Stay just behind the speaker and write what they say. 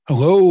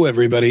Hello,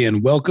 everybody,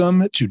 and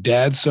welcome to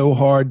Dad So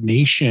Hard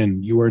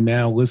Nation. You are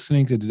now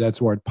listening to the Dad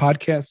So Hard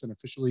podcast and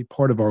officially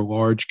part of our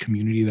large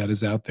community that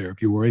is out there.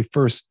 If you were a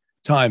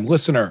first-time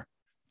listener,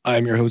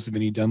 I'm your host,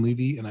 Vinny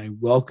Dunleavy, and I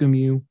welcome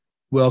you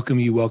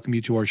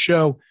to our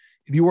show.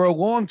 If you are a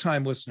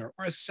long-time listener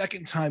or a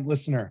second-time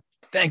listener,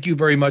 thank you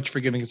very much for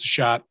giving us a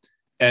shot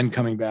and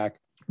coming back.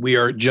 We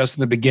are just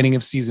in the beginning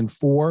of season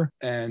 4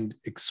 and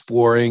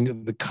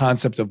exploring the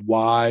concept of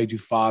why do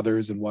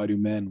fathers and why do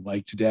men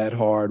like to dad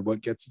hard? What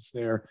gets us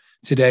there?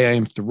 Today, I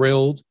am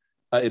thrilled.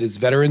 It is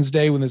Veterans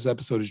Day when this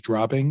episode is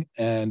dropping,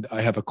 and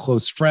I have a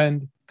close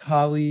friend,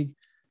 colleague,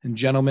 and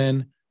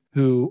gentleman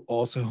who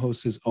also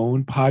hosts his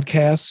own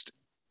podcast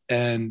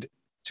and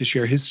to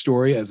share his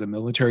story as a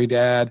military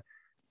dad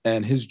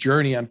and his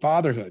journey on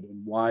fatherhood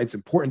and why it's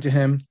important to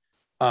him.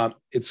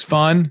 It's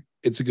fun.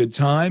 It's a good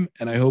time,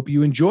 and I hope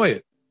you enjoy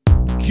it.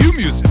 Cue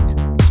music.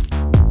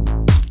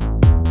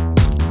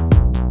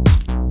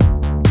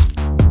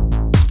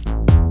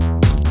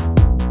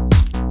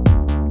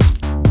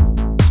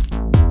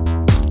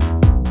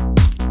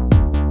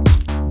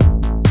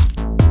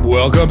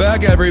 Welcome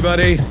back,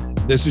 everybody.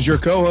 This is your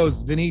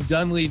co-host, Vinny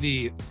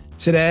Dunleavy.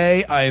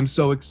 Today, I am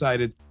so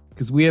excited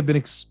because we have been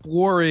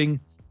exploring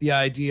the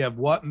idea of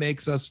what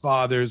makes us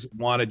fathers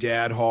want to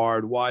dad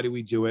hard. Why do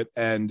we do it?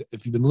 And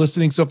if you've been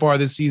listening so far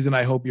this season,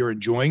 I hope you're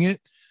enjoying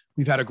it.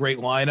 We've had a great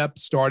lineup,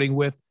 starting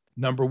with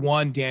number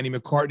 1, Danny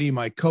McCartney,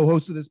 my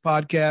co-host of this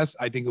podcast.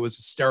 I think it was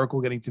hysterical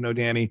getting to know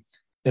Danny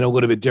in a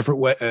little bit different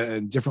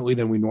way, differently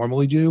than we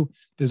normally do.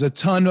 There's a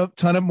ton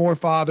of more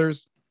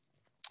fathers,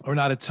 or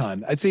not a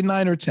ton. I'd say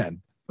 9 or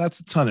 10.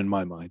 That's a ton in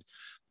my mind.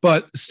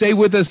 But stay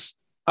with us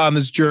on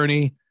this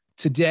journey.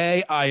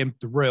 Today, I am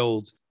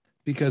thrilled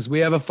because we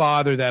have a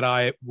father that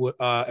I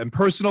am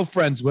personal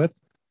friends with.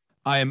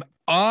 I am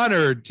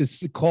honored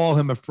to call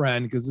him a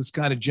friend because this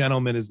kind of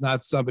gentleman is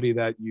not somebody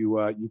that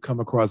you come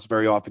across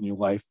very often in your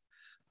life.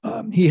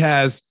 He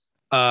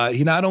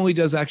not only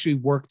does actually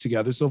work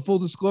together. So full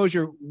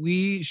disclosure,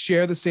 we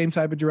share the same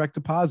type of direct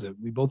deposit.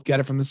 We both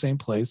get it from the same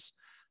place.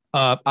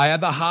 I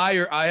had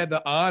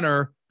the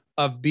honor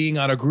of being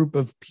on a group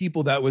of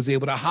people that was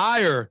able to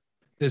hire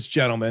this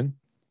gentleman.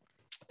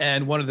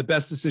 And one of the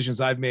best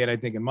decisions I've made, I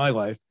think, in my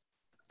life.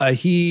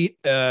 He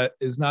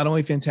is not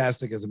only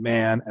fantastic as a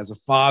man, as a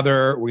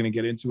father. We're going to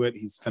get into it.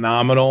 He's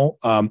phenomenal.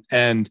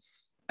 And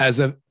as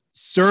a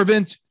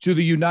servant to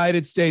the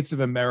United States of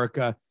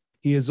America,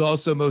 he is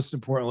also, most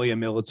importantly, a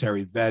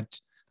military vet.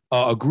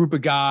 A group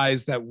of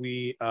guys that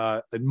we,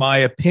 in my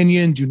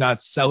opinion, do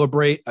not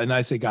celebrate. And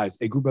I say guys,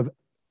 a group of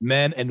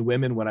men and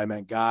women. When I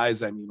meant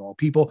guys, I mean all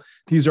people.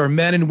 These are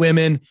men and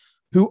women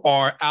who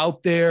are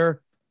out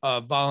there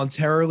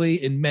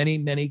voluntarily, in many,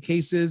 many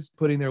cases,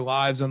 putting their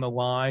lives on the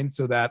line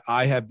so that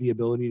I have the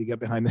ability to get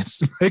behind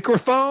this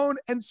microphone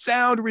and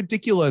sound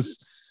ridiculous.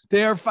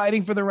 They are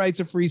fighting for the rights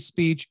of free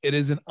speech. It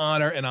is an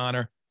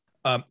honor.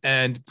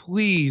 And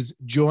please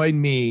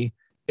join me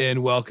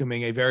in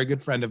welcoming a very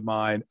good friend of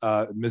mine,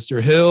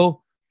 Mr.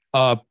 Hill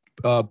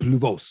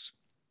Pluvos.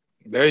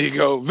 There you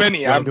go,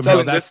 Vinny. I'm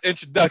telling this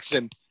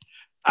introduction.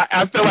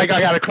 I feel like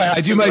I got a clap. I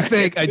do my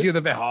fake. I do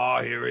the fake.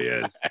 Oh, here he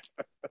is.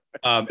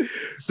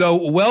 So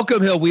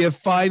welcome, Hill. We have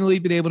finally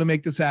been able to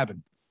make this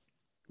happen.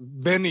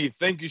 Vinny,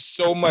 thank you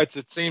so much.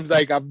 It seems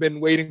like I've been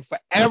waiting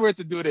forever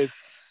to do this.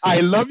 I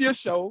love your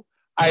show.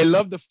 I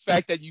love the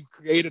fact that you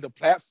created a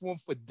platform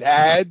for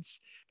dads.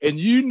 And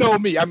you know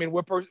me. I mean,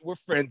 we're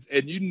friends,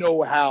 and you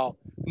know how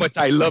much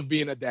I love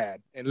being a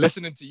dad and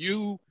listening to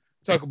you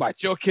talk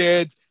about your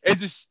kids. I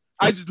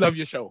just love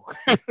your show.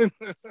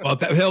 Well,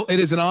 Hill, it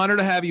is an honor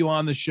to have you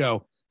on the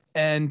show.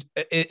 And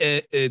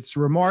it's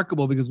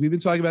remarkable because we've been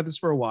talking about this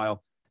for a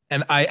while.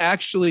 And I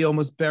actually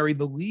almost buried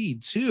the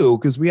lead, too,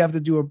 because we have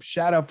to do a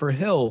shout out for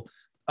Hill.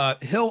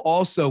 Hill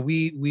also,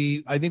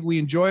 I think we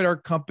enjoyed our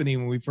company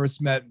when we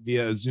first met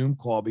via a Zoom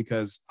call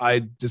because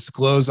I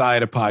disclosed I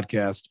had a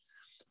podcast,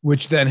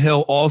 which then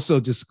Hill also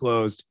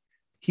disclosed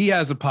he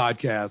has a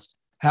podcast.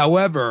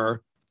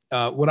 However,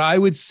 what I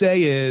would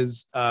say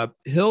is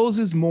Hills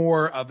is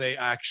more of a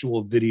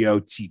actual video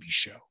TV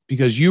show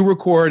because you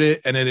record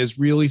it and it is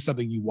really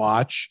something you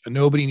watch.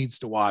 Nobody needs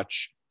to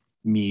watch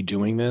me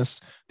doing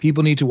this.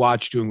 People need to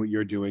watch doing what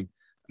you're doing.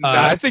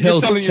 I think Hill,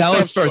 you're telling tell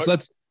us yourself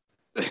first.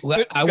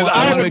 I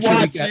want to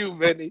make sure you,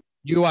 Vinny.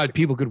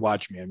 People could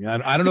watch me. I mean,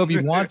 I don't know if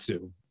you want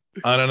to.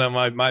 I don't know.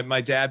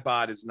 My dad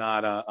bod is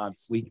not on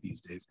fleek these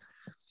days.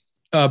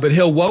 But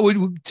Hill,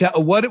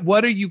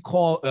 what do you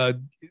call,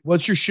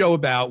 what's your show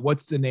about?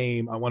 What's the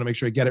name? I want to make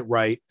sure I get it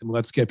right. And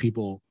let's get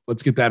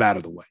that out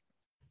of the way.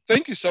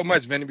 Thank you so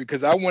much, Vinny,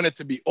 because I want it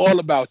to be all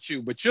about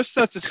you, but you're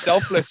such a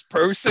selfless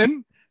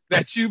person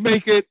that you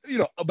make it,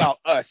 about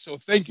us. So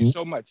thank you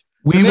so much.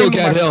 We will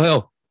get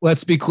Hill.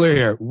 Let's be clear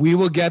here. We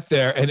will get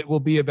there and it will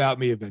be about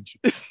me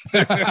eventually.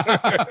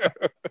 The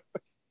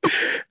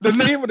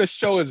name of the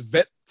show is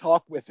Vet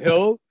Talk with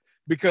Hill.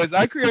 Because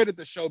I created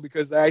the show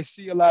because I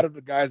see a lot of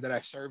the guys that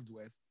I served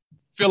with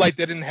feel like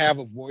they didn't have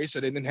a voice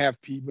or they didn't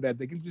have people that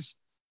they can just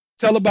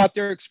tell about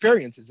their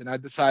experiences. And I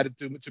decided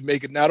to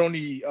make it not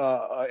only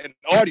an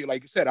audio,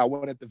 like you said, I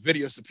wanted the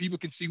video so people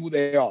can see who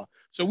they are.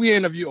 So we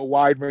interview a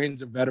wide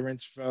range of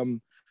veterans,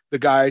 from the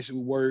guys who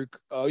work,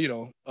 a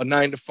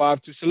 9 to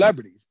 5, to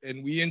celebrities,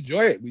 and we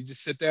enjoy it. We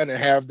just sit down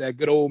and have that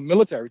good old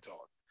military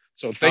talk.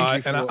 So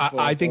thank you.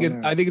 I think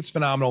it's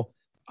phenomenal.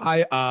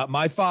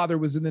 My father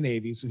was in the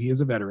Navy, so he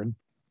is a veteran.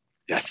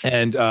 Yes.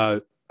 And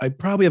I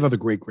probably have other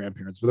great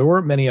grandparents, but there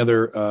weren't many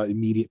other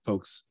immediate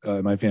folks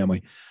in my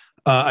family.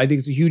 I think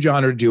it's a huge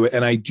honor to do it.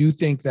 And I do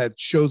think that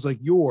shows like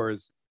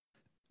yours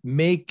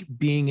make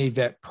being a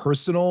vet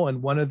personal.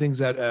 And one of the things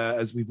that,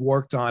 as we've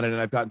worked on it and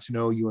I've gotten to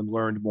know you and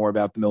learned more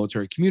about the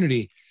military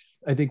community,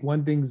 I think one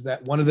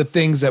of the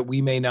things that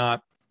we may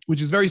not,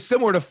 which is very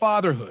similar to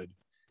fatherhood,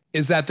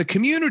 is that the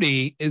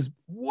community is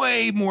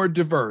way more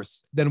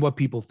diverse than what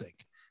people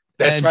think.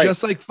 That's right.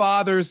 Just like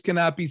fathers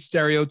cannot be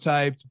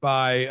stereotyped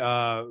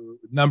by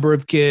number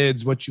of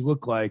kids, what you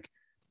look like,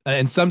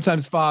 and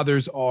sometimes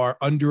fathers are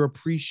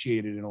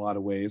underappreciated in a lot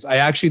of ways. I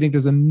actually think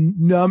there's a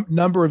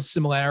number of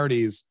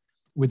similarities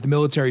with the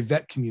military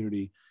vet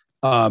community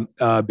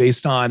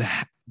based on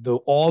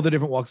all the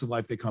different walks of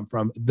life they come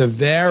from, the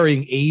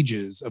varying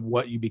ages of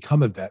what you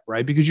become a vet,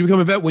 right? Because you become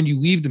a vet when you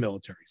leave the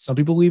military. Some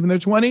people leave in their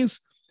 20s,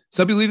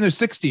 some people leave in their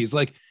 60s.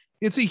 Like,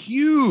 it's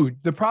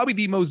they're probably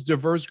the most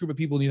diverse group of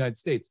people in the United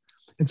States.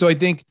 And so I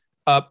think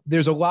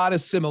there's a lot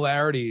of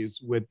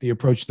similarities with the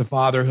approach to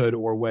fatherhood,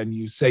 or when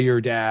you say you're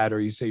a dad or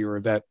you say you're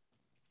a vet,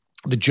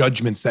 the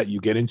judgments that you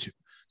get into.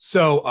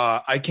 So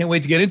I can't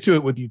wait to get into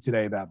it with you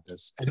today about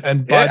this.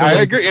 And by the way,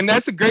 I agree. And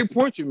that's a great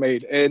point you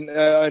made. And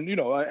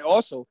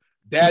also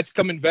dads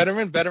come in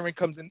veteran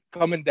comes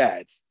in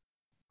dads,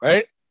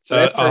 right? So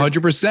that's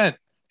 100%.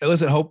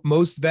 Listen, hope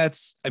most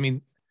vets, I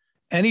mean,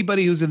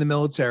 anybody who's in the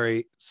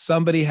military,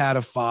 somebody had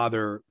a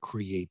father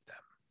create them.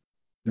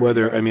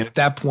 At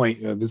that point,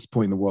 this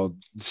point in the world,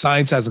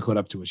 science hasn't caught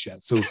up to us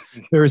yet. So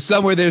there is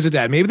somewhere there's a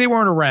dad. Maybe they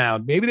weren't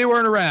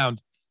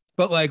around,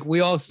 but like we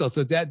all still.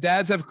 So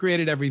dads have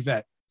created every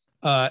vet,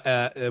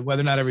 whether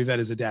or not every vet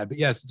is a dad. But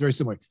yes, it's very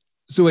similar.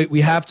 So wait,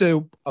 we have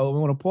to. We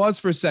want to pause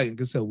for a second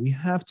because we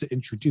have to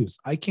introduce.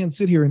 I can't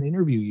sit here and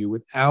interview you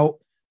without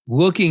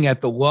looking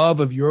at the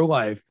love of your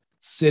life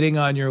sitting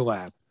on your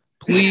lap.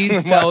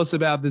 Please tell us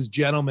about this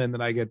gentleman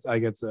that I get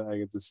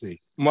to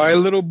see. My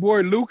little boy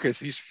Lucas,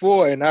 he's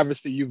 4, and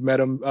obviously you've met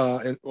him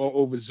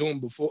over Zoom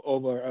before,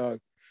 over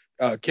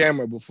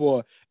camera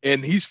before.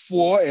 And he's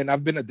 4, and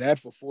I've been a dad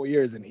for 4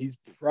 years, and he's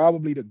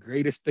probably the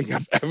greatest thing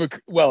I've ever.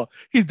 Well,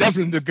 he's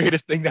definitely the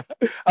greatest thing that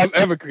I've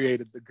ever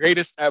created, the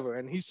greatest ever.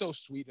 And he's so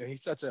sweet, and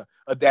he's such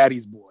a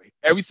daddy's boy.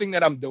 Everything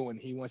that I'm doing,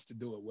 he wants to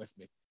do it with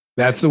me.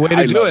 That's the way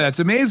to do it.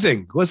 That's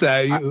amazing.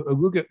 Listen,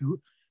 look at.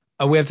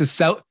 We have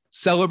to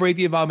celebrate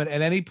the involvement.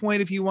 At any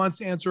point, if he wants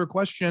to answer a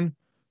question,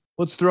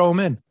 let's throw him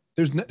in.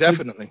 There's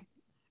definitely.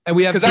 And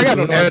we have because I got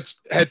an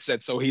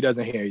headset, so he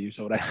doesn't hear you.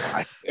 So that's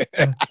why.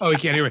 Oh, he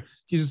can't hear me.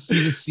 He just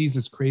sees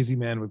this crazy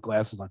man with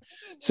glasses on.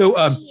 So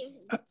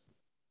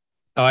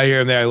I hear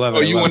him there. I love it.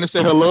 Oh, you want to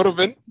say hello to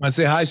Vin? I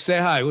say hi. Say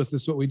hi. Listen,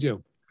 this is what we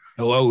do.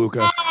 Hello,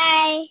 Luca.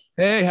 Hi.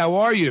 Hey, how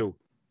are you?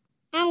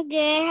 I'm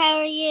good. How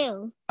are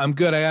you? I'm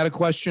good. I got a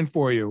question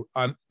for you.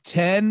 On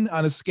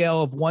a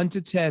scale of 1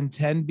 to 10,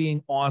 10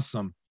 being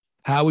awesome,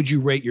 how would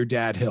you rate your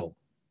dad, Hill?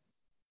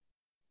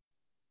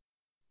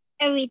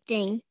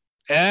 Everything.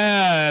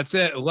 Yeah, that's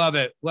it. Love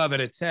it. Love it.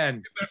 A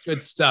 10.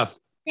 Good stuff.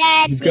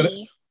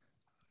 Daddy.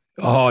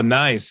 Oh,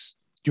 nice.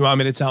 Do you want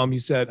me to tell him you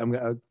said I'm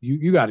gonna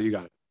you got it. You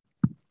got it.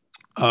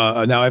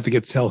 Now I have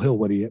to tell Hill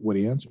what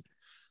he answered.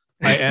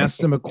 I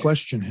asked him a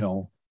question,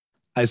 Hill.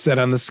 I said,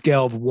 on the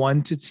scale of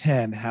 1 to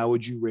 10, how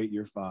would you rate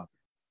your father?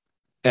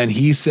 And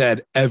he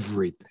said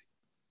everything.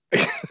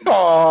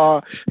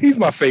 Oh, he's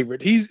my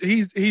favorite. He's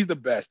the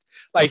best.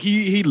 Like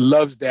he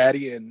loves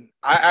daddy, and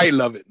I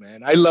love it,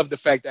 man. I love the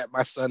fact that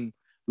my son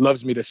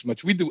loves me this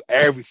much. We do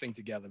everything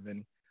together,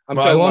 man.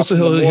 Well, also,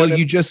 Hill,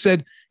 you just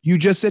said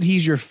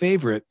he's your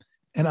favorite,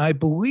 and I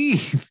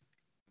believe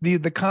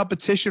the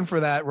competition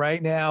for that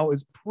right now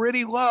is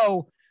pretty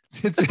low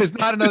since there's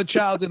not another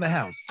child in the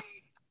house.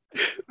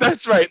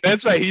 That's right.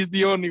 He's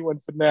the only one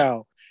for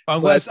now.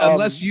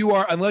 Unless you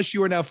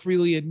are now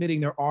freely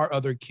admitting there are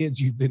other kids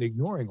you've been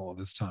ignoring all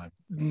this time.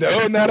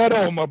 No, not at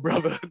all, my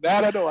brother.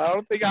 Not at all. I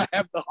don't think I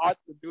have the heart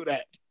to do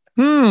that.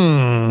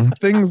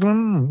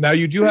 Now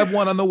you do have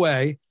one on the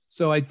way,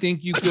 so I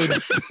think you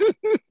could.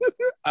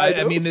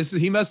 I mean,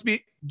 he must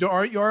be.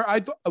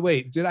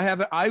 Wait, did I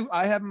have it?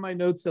 I have in my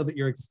notes though that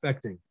you're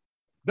expecting.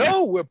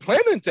 No, we're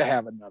planning to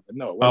have another.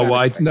 No.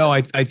 I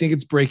think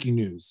it's breaking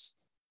news.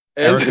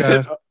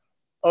 Erica.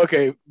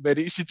 Okay,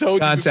 Betty, she told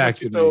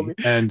contacted you me,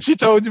 and she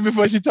told you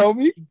before she told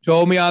me.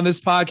 Told me on this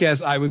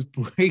podcast I was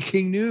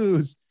breaking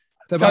news.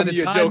 That by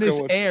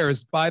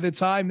the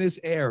time this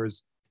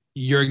airs,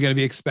 you're going to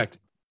be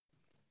expecting.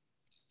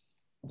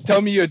 Tell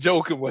me you're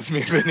joking with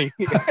me, Vinny.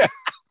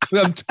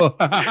 Because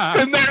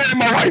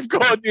my wife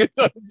called you and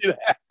told you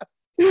that.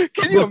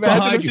 Can you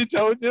imagine if she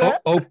told you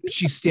that? Oh,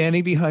 she's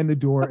standing behind the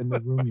door in the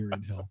room you're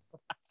in, Hill.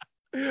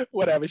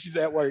 Whatever. She's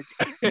at work.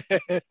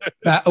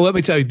 Let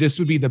me tell you, this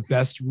would be the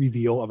best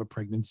reveal of a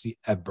pregnancy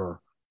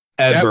ever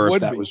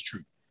if that was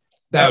true.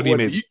 That would be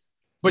amazing.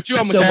 But you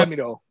almost had me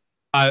though.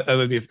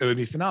 It would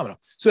be phenomenal.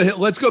 So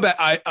let's go back.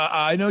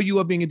 I know you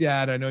love being a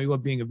dad. I know you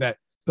love being a vet.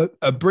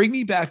 But bring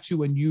me back to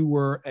when you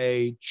were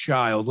a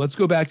child. Let's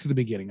go back to the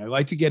beginning. I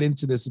like to get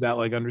into this about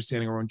like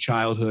understanding our own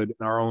childhood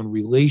and our own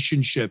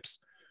relationships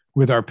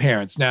with our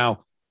parents.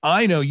 Now,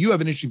 I know you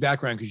have an interesting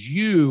background because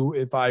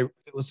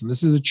listen,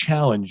 this is a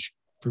challenge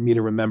for me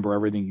to remember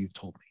everything you've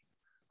told me.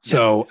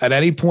 So at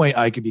any point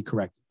I could be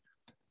corrected.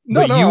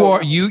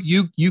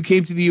 You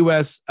came to the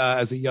U.S.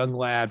 As a young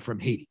lad from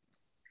Haiti.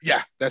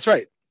 Yeah, that's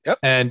right. Yep.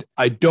 And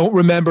I don't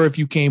remember if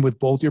you came with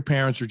both your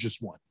parents or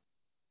just one.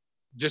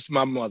 Just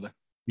my mother.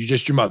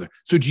 Just your mother.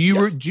 So do you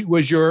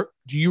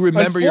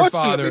remember your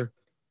father?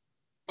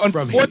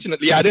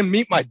 Unfortunately, I didn't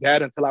meet my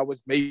dad until I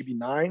was maybe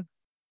 9.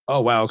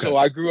 Oh, wow. Okay. So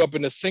I grew up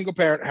in a single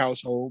parent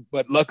household,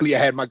 but luckily I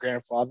had my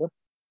grandfather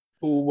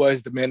who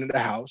was the man in the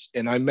house.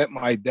 And I met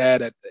my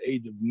dad at the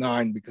age of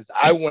 9 because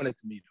I wanted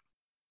to meet him.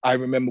 I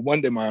remember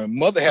one day my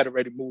mother had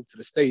already moved to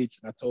the States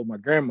and I told my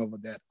grandmother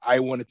that I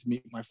wanted to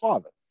meet my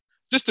father,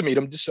 just to meet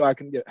him, just so I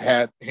can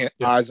have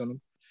eyes on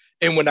him.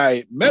 And when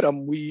I met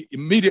him, we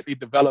immediately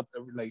developed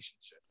a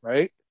relationship,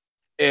 right?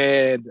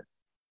 And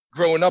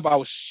growing up, I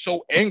was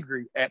so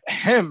angry at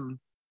him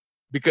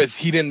because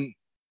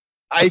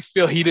I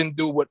feel he didn't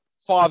do what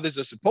fathers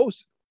are supposed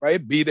to,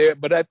 right? Be there.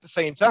 But at the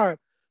same time,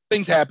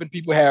 things happen.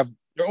 People have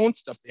their own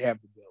stuff they have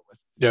to deal with.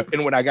 Yeah.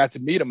 And when I got to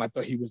meet him, I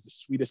thought he was the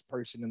sweetest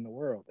person in the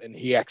world. And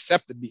he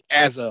accepted me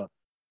as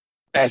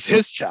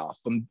his child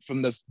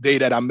from the day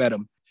that I met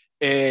him.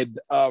 And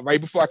right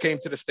before I came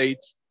to the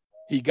States,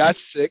 he got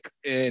sick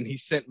and he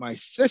sent my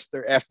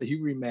sister after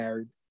he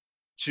remarried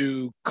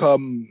to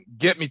come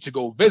get me to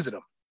go visit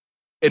him.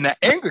 And that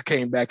anger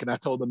came back and I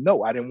told him,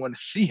 no, I didn't want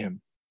to see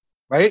him.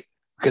 Right.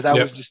 Because I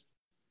was just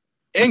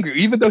angry,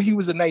 even though he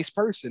was a nice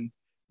person,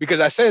 because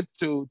I said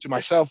to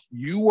myself,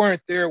 you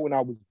weren't there when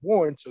I was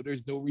born. So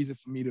there's no reason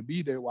for me to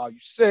be there while you're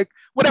sick,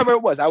 whatever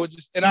it was.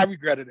 And I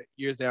regretted it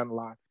years down the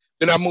line.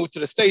 Then I moved to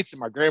the States and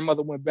my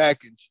grandmother went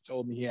back and she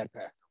told me he had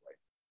passed away.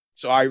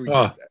 So I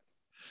regret that.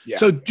 Yeah.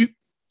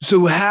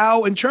 So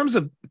how, in terms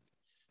of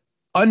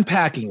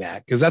unpacking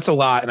that, because that's a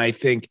lot. And I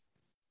think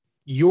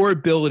your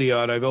ability,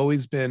 I've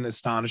always been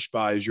astonished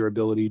by, is your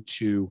ability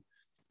to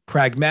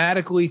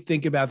pragmatically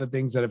think about the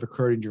things that have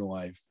occurred in your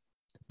life,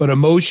 but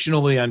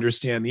emotionally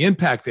understand the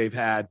impact they've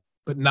had,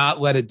 but not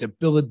let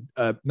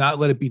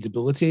it be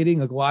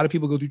debilitating. Like a lot of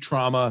people go through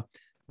trauma,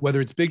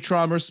 whether it's big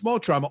trauma or small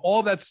trauma,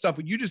 all that stuff.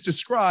 What you just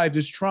described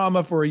is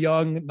trauma for a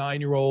young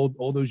 9-year-old,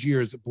 all those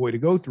years, a boy to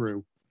go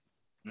through.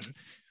 Mm-hmm.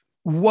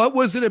 What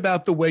was it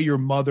about the way your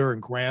mother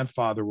and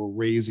grandfather were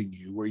raising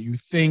you, where you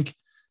think,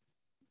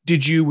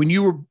 when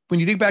you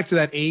think back to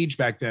that age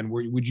back then,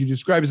 would you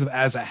describe yourself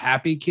as a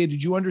happy kid?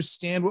 Did you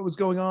understand what was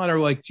going on? Or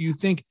like, do you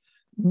think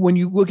when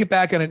you look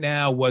back on it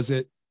now, was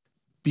it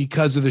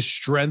because of the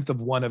strength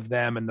of one of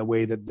them and the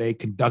way that they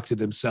conducted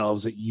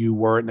themselves that you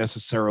weren't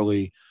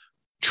necessarily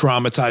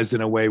traumatized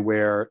in a way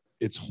where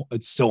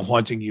it's still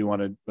haunting you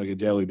on a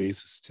daily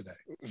basis today?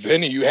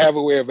 Vinny, you have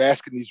a way of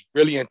asking these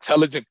really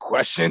intelligent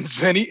questions,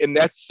 Vinny, and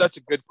that's such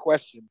a good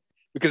question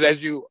because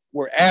as you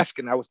were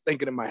asking, I was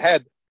thinking in my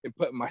head and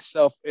putting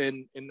myself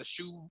in the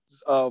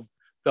shoes of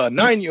the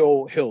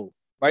 9-year-old Hill,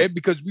 right?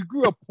 Because we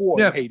grew up poor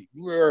in Haiti.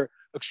 We were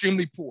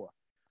extremely poor.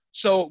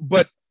 So,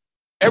 but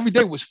every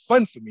day was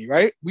fun for me,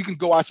 right? We can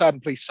go outside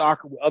and play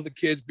soccer with other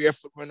kids,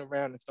 barefoot, run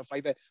around and stuff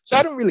like that. So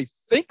I didn't really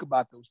think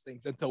about those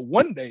things until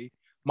one day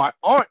my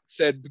aunt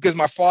said, because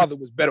my father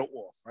was better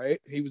off,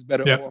 right? He was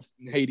better off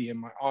in Haiti and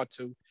my aunt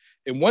too.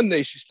 And one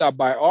day she stopped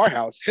by our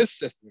house, his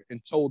sister,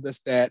 and told us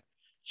that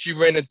she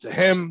ran into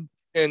him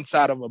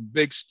inside of a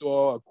big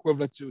store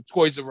equivalent to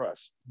Toys R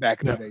Us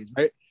back in the days,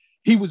 right?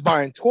 He was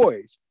buying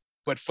toys,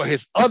 but for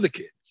his other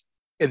kids.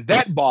 And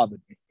that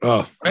bothered me,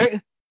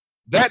 right?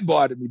 That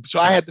bothered me. So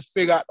I had to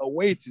figure out a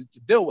way to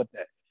deal with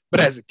that.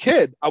 But as a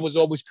kid, I was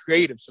always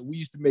creative. So we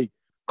used to make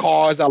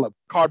cars out of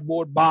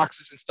cardboard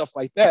boxes and stuff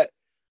like that.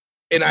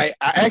 And I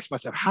asked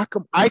myself, how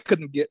come I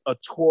couldn't get a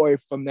toy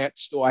from that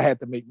store? I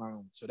had to make my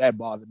own. So that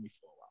bothered me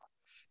for a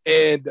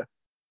while. And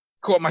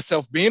caught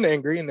myself being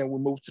angry. And then we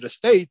moved to the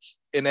States.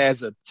 And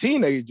as a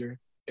teenager,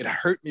 it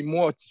hurt me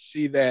more to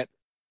see that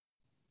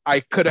I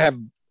could have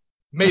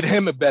made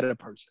him a better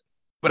person.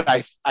 But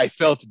I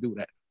failed to do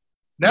that.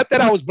 Not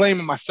that I was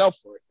blaming myself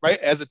for it, right?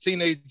 As a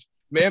teenage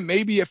man,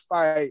 maybe if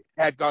I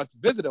had gone to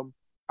visit him,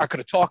 I could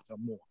have talked to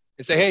him more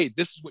and say, hey,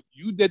 this is what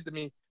you did to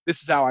me.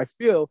 This is how I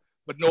feel.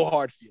 But no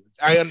hard feelings.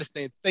 I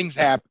understand things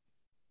happen.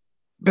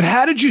 But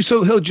how did you,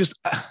 so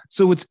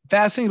what's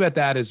fascinating about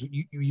that is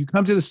you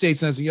come to the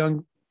States and as a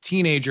young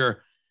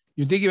teenager,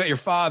 you're thinking about your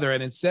father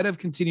and instead of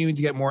continuing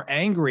to get more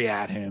angry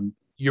at him,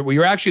 what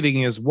you're actually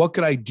thinking is, what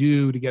could I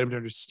do to get him to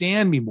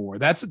understand me more?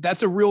 That's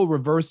a real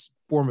reverse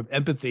form of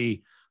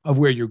empathy of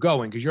where you're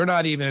going. Cause you're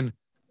not even,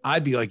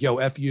 I'd be like, yo,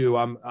 F you,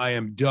 I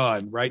am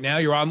done right now.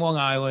 You're on Long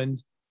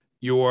Island.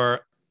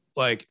 You're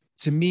like,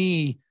 to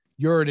me,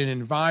 you're in an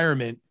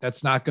environment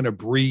that's not going to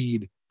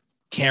breed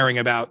caring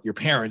about your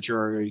parents.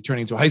 You're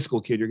turning into a high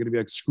school kid. You're going to be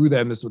like, screw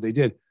them. This is what they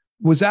did.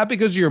 Was that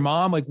because of your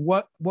mom? Like,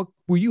 what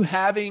were you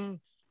having?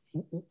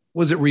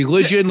 Was it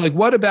religion? Like,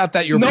 what about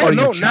that? No,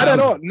 not at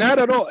all. Not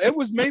at all. It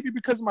was maybe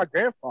because of my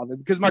grandfather,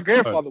 because my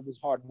grandfather was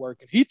hard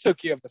working. He took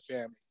care of the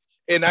family.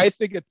 And I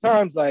think at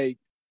times, like,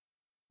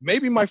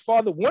 maybe my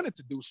father wanted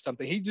to do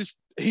something.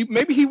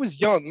 Maybe he was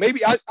young.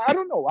 Maybe, I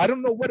don't know. I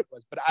don't know what it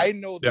was, but I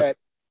know that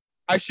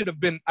I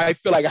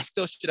feel like I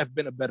still should have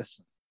been a better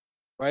son,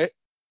 right?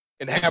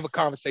 And have a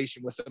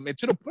conversation with him. And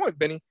to the point,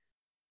 Benny,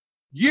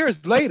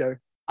 years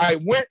later, I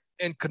went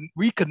and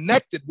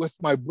reconnected with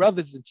my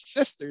brothers and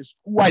sisters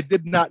who I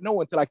did not know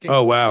until I came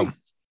to the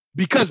States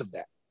because of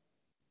that.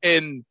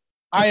 And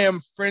I'm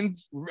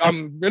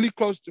really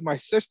close to my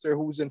sister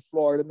who's in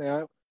Florida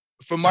now.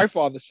 From my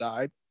father's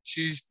side,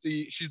 she's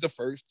the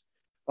first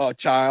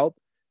child.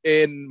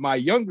 And my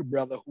younger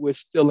brother, who is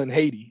still in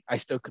Haiti, I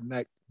still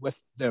connect with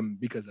them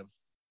because of.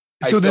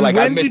 So then, like,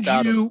 when did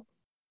you?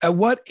 At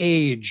what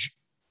age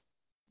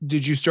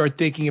did you start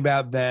thinking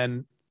about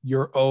then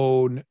your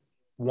own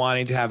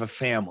wanting to have a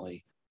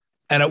family?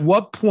 And at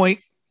what point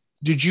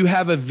did you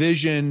have a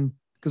vision?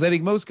 Because I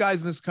think most guys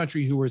in this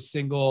country who are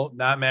single,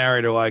 not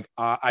married, are like,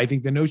 I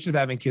think the notion of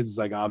having kids is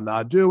like, I'm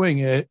not doing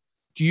it.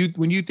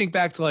 When you think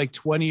back to like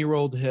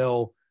 20-year-old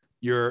Hill,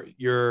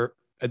 you're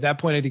at that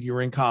point, I think you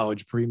were in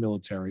college,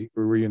 pre-military,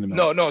 or were you in the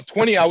military? No,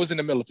 20, I was in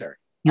the military.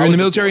 You're in the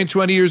military and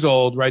 20 years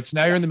old, right? So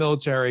now you're in the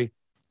military.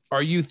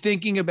 Are you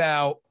thinking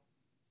about,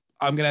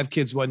 I'm going to have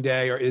kids one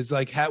day? Or is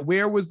like,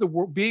 where was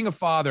being a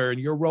father and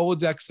your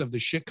Rolodex of the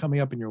shit coming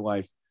up in your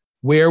life?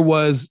 Where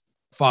was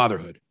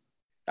fatherhood?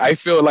 I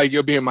feel like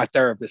you're being my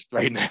therapist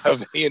right now,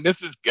 and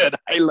this is good.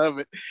 I love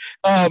it.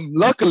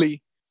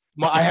 Luckily,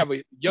 I have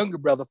a younger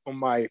brother from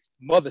my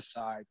mother's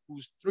side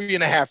who's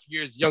 3.5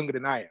 years younger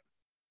than I am,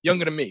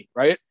 younger than me,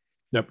 right?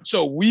 Yep.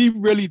 So we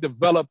really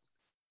developed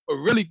a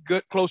really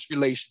good, close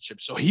relationship.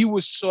 So he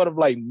was sort of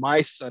like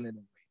my son in a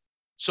way.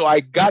 So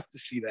I got to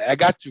see that. I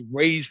got to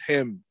raise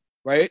him,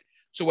 right?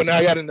 So when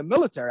I got in the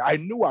military, I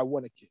knew I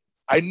wanted kids.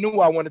 I knew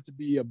I wanted to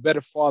be a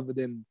better father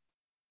than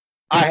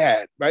I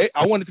had, right?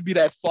 I wanted to be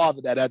that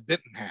father that I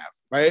didn't have,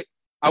 right?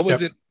 I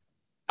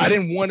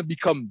didn't want to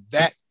become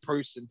that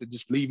person to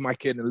just leave my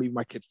kid and leave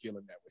my kid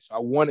feeling that way. So I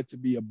wanted to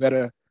be a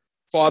better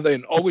father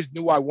and always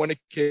knew I wanted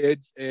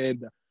kids.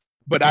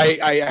 But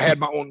I had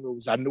my own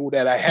rules. I knew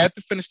that I had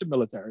to finish the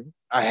military.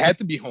 I had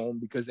to be home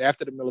because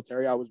after the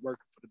military, I was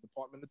working for the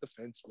Department of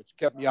Defense, which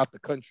kept me out the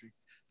country.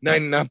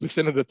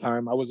 99% of the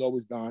time, I was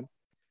always gone.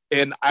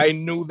 And I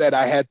knew that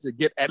I had to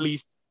get at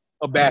least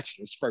a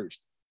bachelor's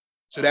first.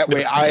 So that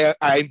way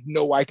I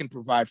know I can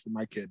provide for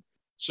my kid.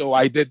 So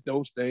I did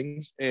those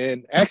things.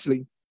 And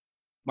actually,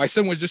 my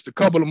son was just a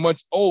couple of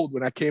months old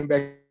when I came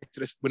back to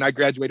this, when I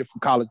graduated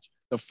from college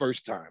the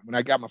first time, when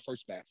I got my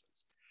first bachelor's.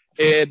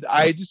 And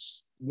I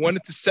just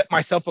wanted to set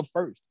myself up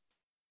first.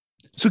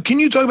 So can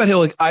you talk about Hill?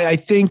 Like, I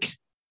think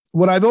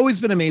what I've always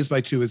been amazed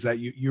by too is that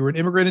you were an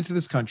immigrant into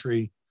this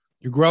country.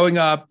 You're growing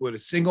up with a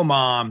single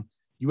mom.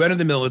 You entered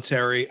the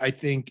military. I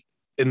think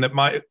in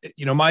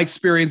my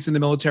experience in the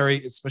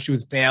military, especially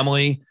with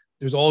family,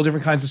 there's all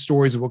different kinds of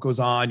stories of what goes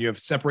on. You have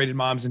separated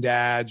moms and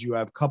dads. You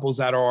have couples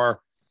that are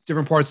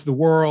different parts of the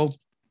world.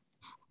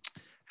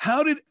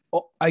 How did,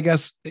 I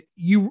guess,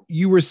 you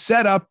were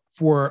set up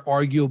for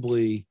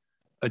arguably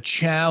a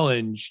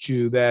challenge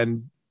to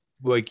then,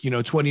 like,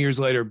 20 years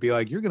later, be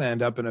like, you're going to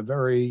end up in a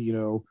very,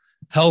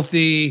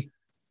 healthy,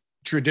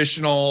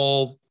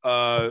 traditional,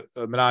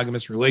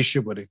 monogamous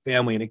relationship with a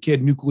family and a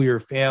kid, nuclear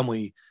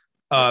family.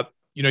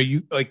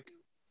 You like,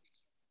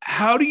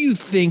 how do you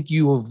think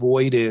you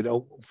avoided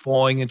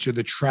falling into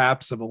the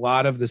traps of a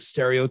lot of the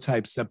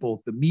stereotypes that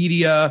both the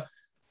media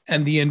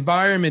and the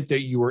environment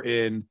that you were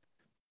in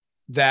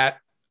that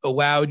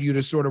allowed you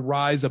to sort of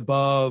rise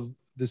above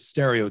the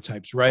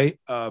stereotypes, right?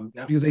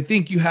 Because I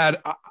think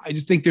I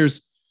just think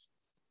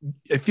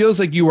it feels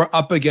like you were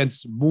up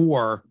against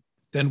more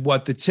than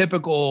what the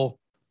typical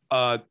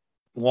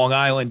Long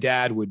Island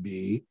dad would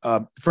be.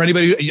 For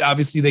anybody,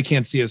 obviously they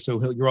can't see us,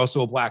 so you're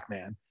also a black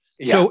man.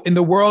 Yeah. So in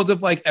the world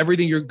of like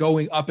everything you're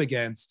going up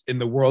against in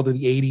the world of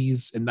the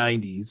 80s and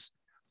 90s,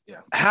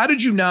 how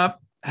did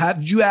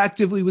you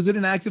actively, was it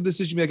an active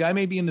decision? Like, I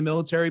may be in the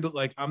military, but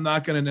like, I'm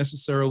not going to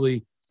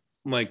necessarily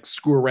like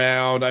screw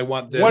around. I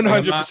want this.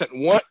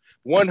 100%.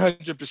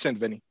 100%,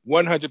 Vinny.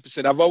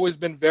 100%. I've always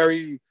been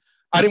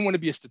I didn't want to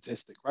be a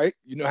statistic, right?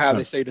 You know how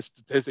they say the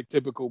statistic,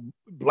 typical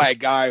black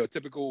guy or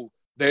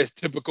there's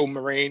typical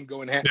Marine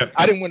going hand. Yeah.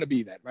 I didn't want to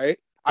be that, right?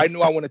 I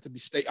knew I wanted to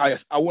be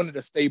I wanted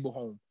a stable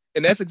home.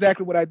 And that's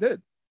exactly what I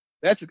did.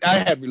 I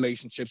had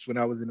relationships when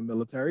I was in the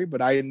military,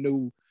 but I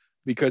knew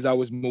because I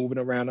was moving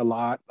around a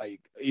lot,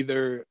 like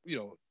either,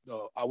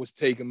 I was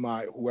taking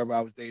whoever I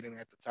was dating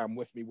at the time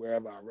with me,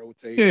 wherever I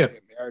rotated,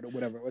 get married or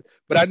whatever it was.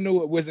 But I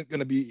knew it wasn't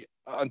going to be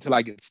until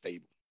I get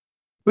stable.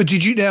 But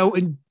did you know,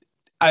 and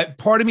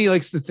part of me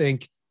likes to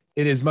think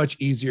it is much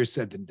easier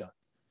said than done.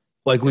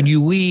 Like when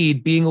you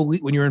lead,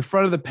 when you're in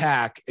front of the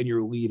pack and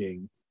you're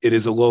leading, it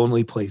is a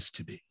lonely place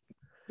to be.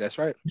 That's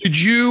right. Did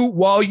you,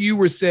 while you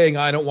were saying,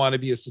 I don't want to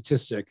be a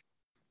statistic,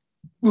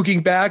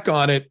 looking back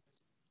on it,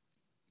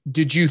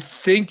 did you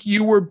think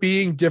you were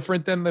being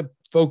different than the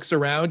folks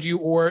around you?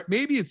 Or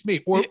maybe it's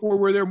me, or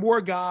were there more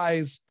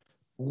guys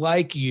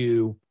like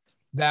you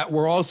that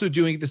were also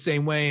doing it the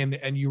same way?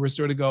 And you were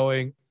sort of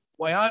going,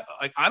 well,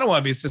 I don't want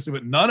to be a statistic,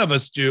 but none of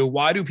us do.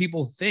 Why do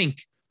people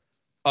think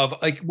of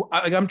like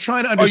I'm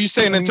trying to understand. Are you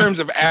saying in terms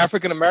of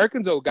African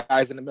Americans or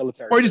guys in the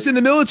military? Or just in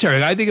the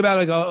military? I think about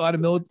like a lot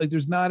of military, like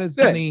there's not as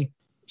many.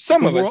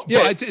 Some of us,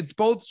 yeah. It's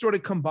both sort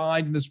of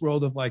combined in this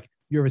world of like,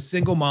 you're a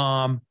single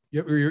mom,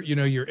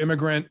 you're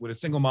immigrant with a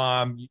single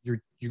mom, you're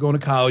going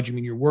to college,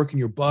 you're working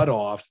your butt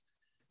off.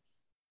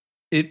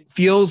 It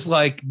feels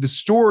like the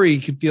story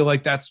could feel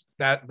like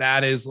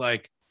that is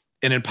like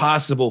an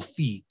impossible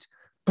feat.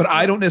 But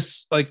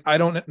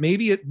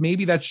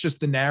maybe that's just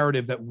the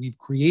narrative that we've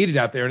created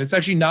out there. And it's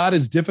actually not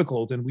as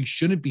difficult, and we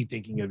shouldn't be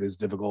thinking of it as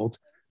difficult.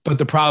 But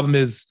the problem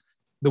is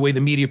the way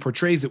the media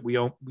portrays it. We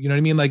don't, you know what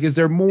I mean? Like, is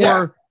there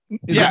more? Yeah.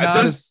 Is it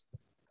not as,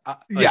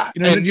 yeah.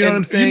 You know what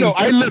I'm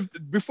saying?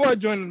 Before I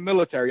joined the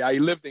military, I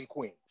lived in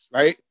Queens,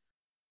 right?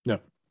 Yeah.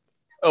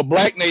 A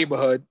black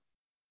neighborhood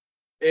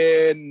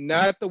and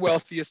not the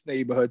wealthiest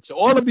neighborhood. So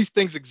all of these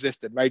things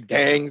existed, right?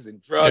 Gangs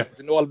and drugs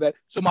and all of that.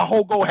 So my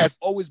whole goal has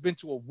always been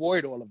to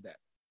avoid all of that.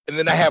 And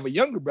then I have a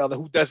younger brother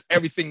who does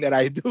everything that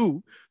I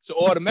do. So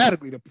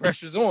automatically the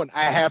pressure's on.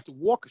 I have to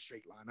walk a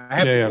straight line. I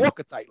have to walk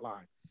a tight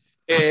line.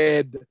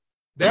 And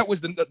that was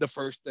the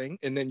first thing.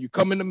 And then you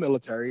come in the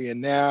military,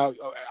 and now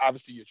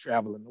obviously you're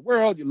traveling the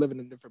world. You're living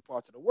in different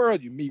parts of the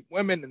world. You meet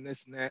women and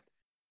this and that.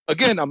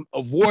 Again, I'm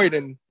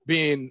avoiding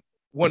being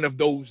one of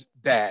those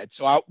dads.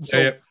 So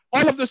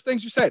all of those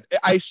things you said,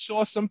 I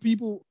saw some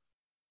people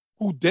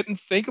who didn't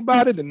think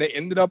about it, and they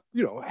ended up,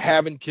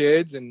 having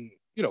kids, and,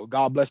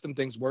 God bless them,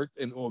 things worked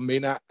or may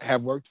not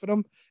have worked for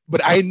them. But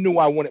I knew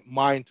I wanted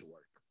mine to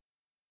work.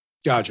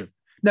 Gotcha.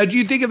 Now, do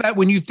you think of that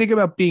when you think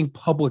about being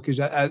public,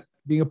 as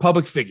being a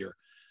public figure,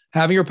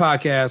 having your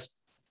podcast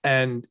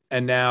and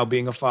now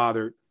being a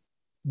father,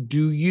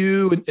 do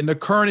you, in the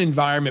current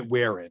environment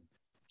we're in,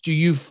 do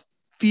you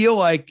feel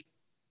like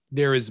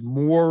there is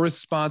more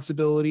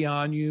responsibility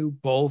on you,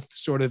 both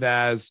sort of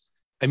as,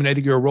 I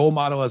think you're a role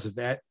model as a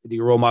vet,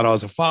 you're a role model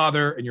as a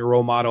father, and you're a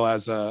role model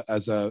as a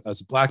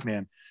black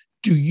man.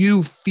 Do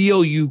you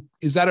feel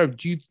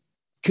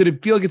could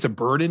it feel like it's a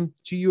burden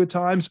to you at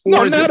times? Or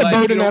no, is not it a like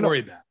burden you don't worry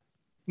about it?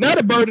 Not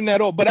a burden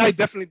at all, but I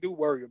definitely do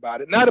worry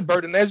about it. Not a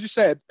burden. As you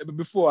said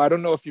before, I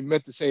don't know if you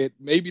meant to say it,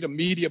 maybe the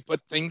media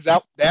put things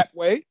out that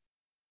way,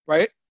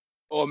 right?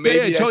 Or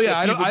maybe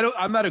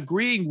I'm not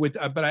agreeing with,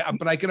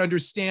 but I can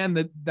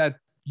understand that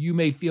you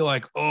may feel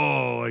like,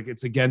 like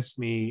it's against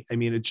me.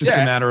 It's just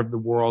a matter of the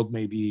world.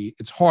 Maybe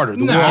it's harder.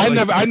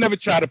 I never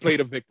try to play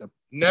the victim.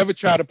 Never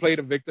try to play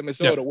the victim. It's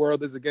the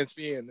world is against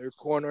me and they're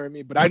cornering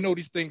me. But I know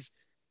these things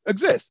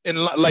exist, and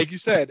like you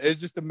said, it's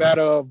just a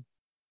matter of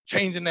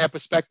changing that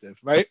perspective,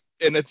 right?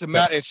 And it's a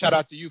matter. And shout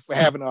out to you for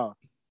having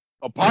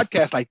a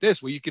podcast like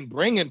this where you can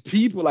bring in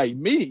people like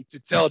me to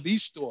tell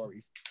these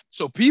stories.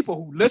 So people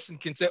who listen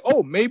can say,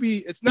 oh, maybe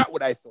it's not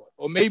what I thought,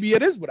 or maybe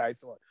it is what I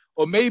thought,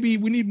 or maybe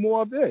we need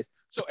more of this.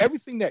 So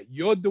everything that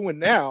you're doing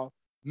now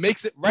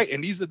makes it right.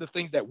 And these are the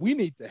things that we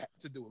need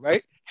to do,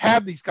 right?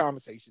 Have these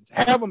conversations,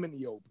 have them in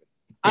the open.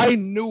 I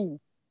knew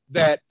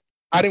that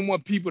I didn't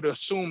want people to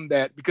assume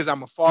that because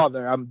I'm a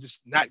father, I'm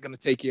just not going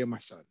to take care of my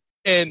son.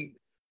 And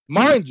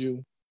mind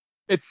you,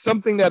 it's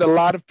something that a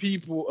lot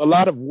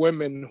of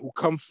women who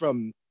come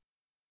from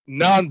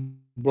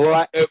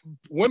non-black,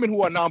 women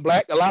who are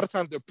non-black, a lot of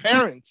times their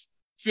parents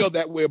feel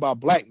that way about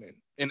black men.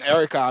 And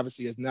Erica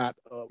obviously is not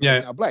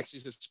black;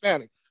 she's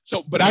Hispanic.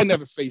 So, but I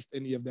never faced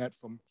any of that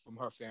from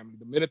her family.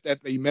 The minute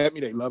that they met me,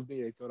 they loved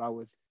me. They thought I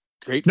was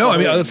great. No,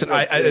 listen,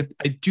 I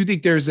do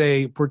think there's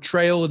a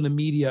portrayal in the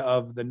media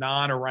of the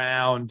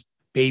non-around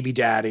baby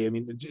daddy.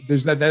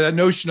 There's that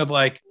notion of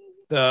like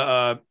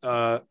the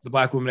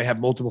black woman, they have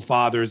multiple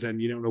fathers,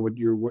 and you don't know what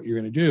you're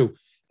going to do.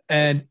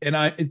 And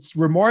it's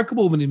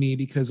remarkable to me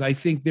because I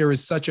think there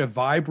is such a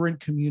vibrant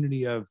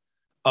community of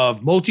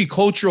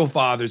multicultural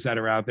fathers that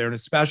are out there, and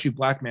especially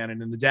black men.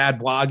 And in the dad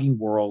blogging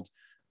world,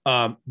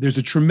 there's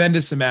a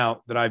tremendous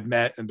amount that I've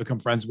met and become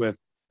friends with,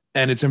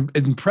 and it's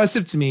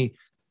impressive to me.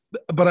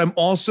 But I'm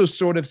also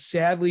sort of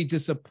sadly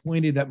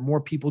disappointed that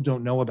more people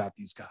don't know about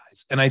these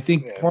guys. And I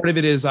think part of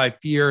it is I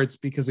fear it's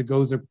because it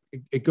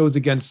goes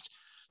against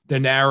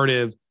the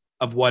narrative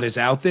of what is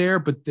out there.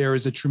 But there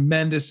is a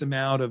tremendous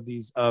amount of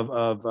these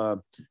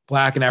of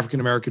Black and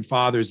African American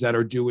fathers that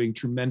are doing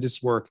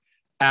tremendous work,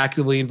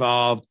 actively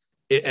involved.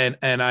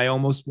 And I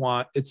almost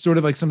want, it's sort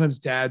of like sometimes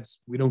dads,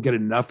 we don't get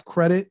enough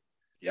credit.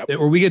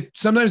 Or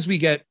sometimes we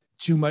get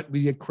too much.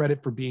 We get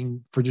credit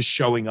for just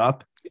showing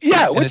up.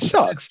 Yeah, which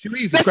sucks. It's too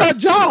easy. That's our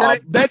job.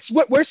 That's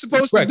what we're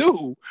supposed to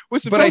do. We're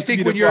supposed but I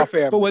think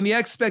to when the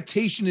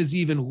expectation is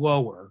even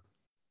lower,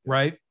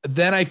 right?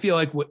 Then I feel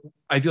like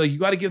you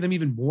got to give them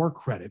even more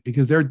credit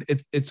because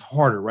it's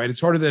harder, right? It's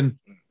harder than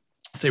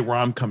say where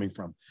I'm coming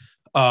from.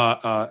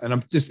 And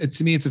I'm just,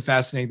 to me, it's a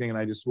fascinating thing.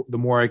 And the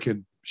more I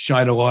could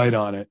shine a light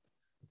on it,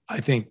 I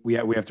think we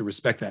have to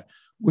respect that.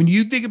 When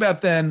you think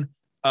about then,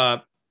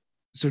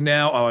 so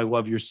now, I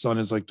love your son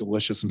is like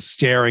delicious. I'm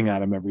staring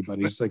at him,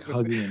 everybody. He's like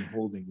hugging and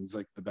holding. He's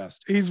like the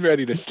best. He's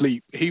ready to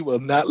sleep. He will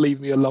not leave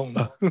me alone.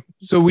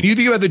 So when you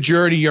think about the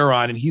journey you're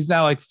on, and he's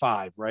now like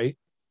 5, right?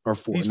 Or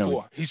 4? He's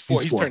 4. He's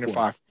 4. He's turning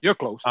 5. You're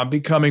close. I'm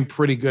becoming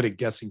pretty good at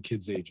guessing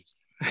kids' ages.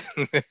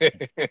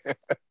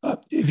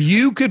 If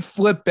you could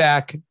flip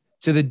back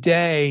to the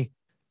day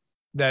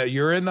that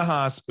you're in the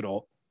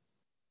hospital,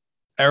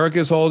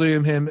 Erica's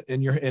holding him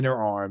in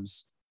her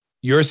arms.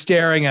 You're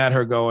staring at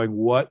her going,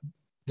 what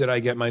did I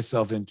get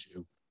myself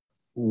into?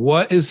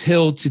 What is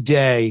Hill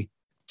today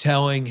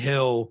telling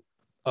Hill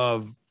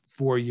of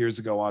 4 years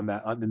ago in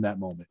that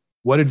moment?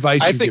 What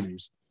advice you give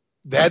yourself?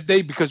 That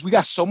day, because we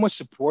got so much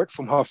support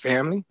from her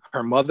family,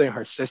 her mother and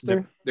her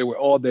sister, they were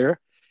all there.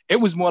 It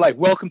was more like,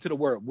 welcome to the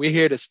world. We're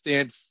here to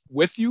stand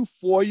with you,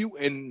 for you,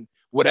 and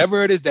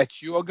whatever it is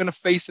that you're going to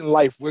face in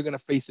life, we're going to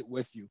face it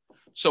with you.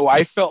 So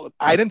I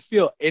didn't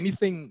feel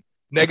anything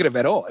negative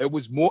at all. It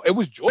was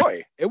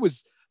joy. It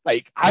was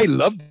like, I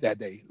loved that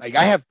day. Like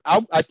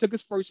I took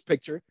his first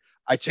picture.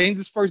 I changed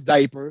his first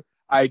diaper.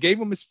 I gave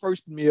him his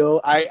first meal.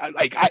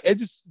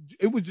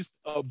 It was just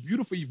a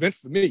beautiful event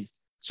for me.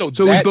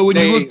 But when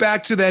you look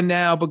back to that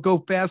now, but go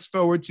fast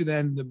forward to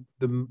then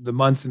the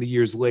months and the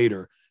years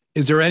later,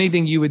 is there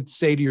anything you would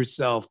say to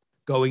yourself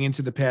going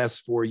into the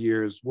past 4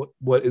 years?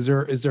 What is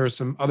there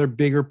some other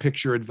bigger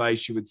picture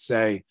advice you would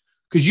say?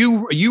 Because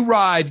you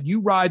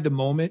ride the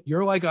moment.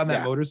 You're like on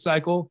that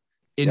motorcycle,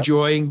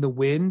 enjoying the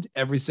wind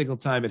every single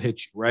time it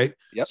hits you, right?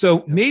 Yep.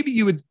 So maybe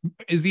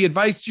is the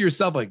advice to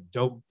yourself like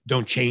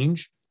don't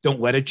change, don't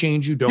let it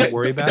change you, don't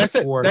worry about it.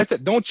 That's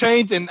it. Don't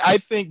change. And I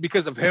think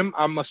because of him,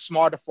 I'm a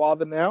smarter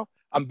father now.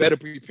 I'm better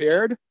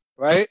prepared,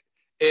 right?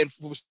 And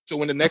so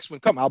when the next one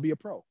comes, I'll be a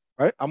pro,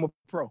 right? I'm a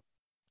pro.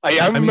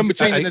 I remember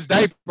changing his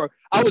diaper.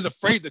 I was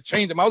afraid to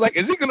change him. I was like,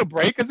 is he going to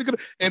break? Is he going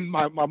to? And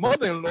my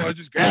mother-in-law is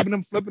just grabbing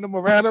him, flipping him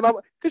around. And I'm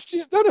like, because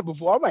she's done it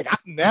before. I'm like,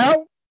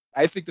 now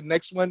I think the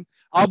next one,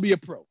 I'll be a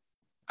pro.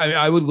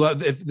 I would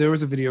love, if there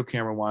was a video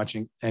camera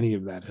watching any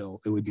of that,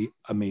 Hill, it would be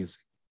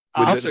amazing.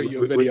 I'll show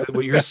you a video.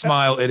 With your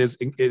smile, it is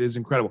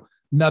incredible.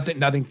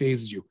 Nothing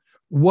phases you.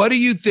 What do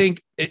you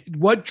think?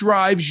 What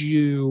drives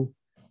you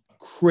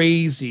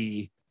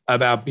crazy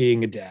about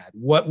being a dad?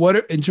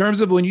 What in terms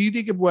of when you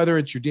think of whether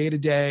it's your day to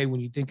day, when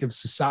you think of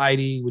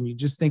society, when you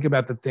just think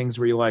about the things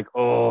where you're like,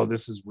 oh,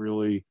 this is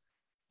really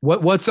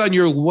what's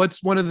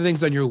one of the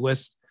things on your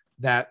list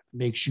that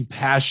makes you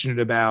passionate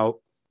about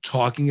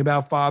talking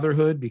about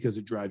fatherhood because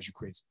it drives you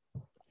crazy?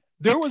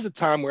 There was a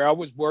time where I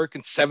was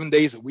working 7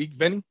 days a week,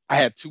 Vinny. I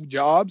had 2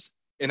 jobs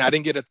and I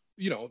didn't get to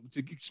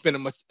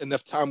spend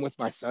enough time with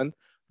my son.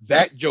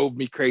 That drove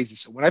me crazy.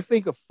 So when I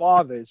think of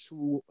fathers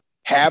who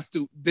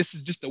this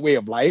is just a way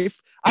of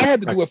life. I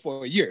had to do it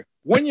for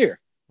 1 year.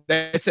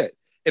 That's it.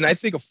 And I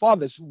think of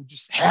fathers who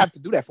just have to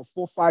do that for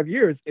 4 or 5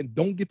 years and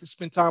don't get to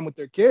spend time with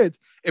their kids.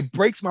 It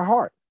breaks my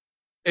heart.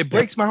 It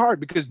breaks my heart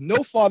because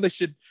no father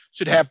should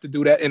have to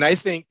do that. And I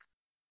think,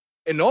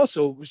 and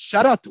also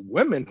shout out to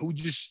women who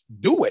just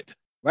do it,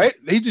 right?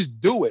 They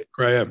just do it.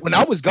 Right. When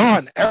I was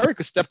gone,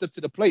 Erica stepped up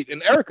to the plate,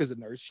 and Erica's a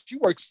nurse. She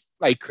works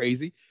like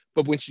crazy,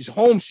 but when she's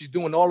home, she's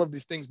doing all of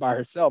these things by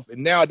herself.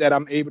 And now that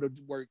I'm able to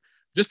work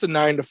just a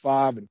 9 to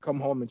 5 and come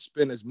home and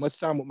spend as much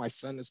time with my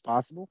son as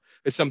possible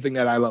is something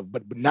that I love.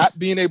 But not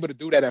being able to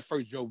do that at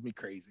first drove me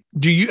crazy.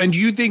 Do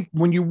you think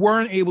when you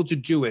weren't able to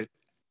do it,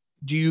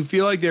 do you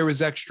feel like there was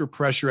extra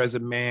pressure as a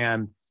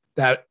man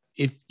that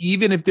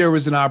even if there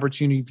was an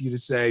opportunity for you to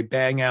say,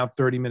 bang out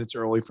 30 minutes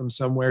early from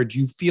somewhere, do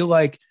you feel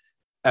like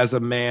as a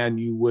man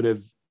you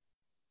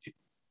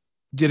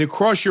did it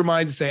cross your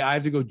mind to say, I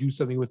have to go do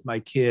something with my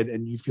kid,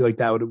 and you feel like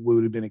that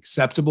would have been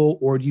acceptable?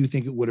 Or do you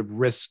think it would have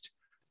risked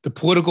the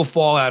political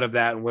fallout of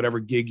that and whatever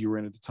gig you were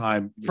in at the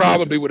time?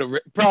 Probably would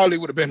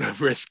have been a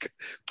risk.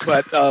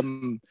 But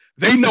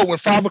they know when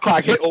 5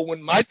 o'clock hit or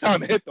when my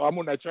time hit, though, I'm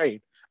on that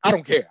train. I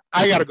don't care.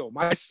 I got to go.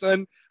 My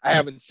son, I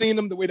haven't seen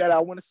him the way that I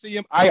want to see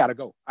him. I got to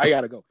go.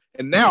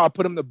 And now I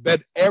put him to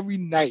bed every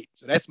night.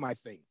 So that's my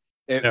thing.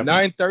 At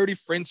 9:30,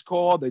 friends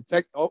call. They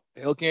text, oh,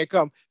 Hill can't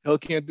come. Hill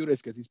can't do this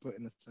because he's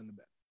putting his son to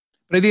bed.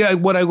 But I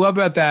think what I love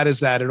about that is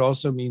that it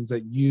also means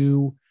that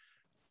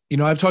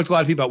I've talked to a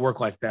lot of people about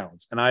work-life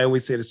balance. And I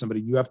always say to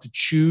somebody, you have to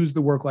choose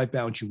the work-life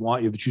balance you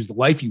want. You have to choose the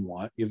life you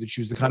want. You have to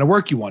choose the kind of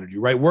work you want to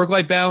do, right?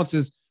 Work-life balance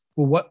is,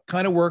 well, what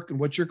kind of work and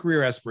what's your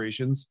career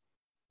aspirations?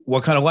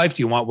 What kind of life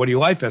do you want? What are your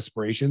life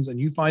aspirations? And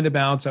you find a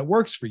balance that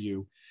works for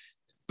you.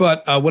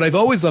 But what I've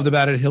always loved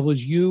about it, Hill,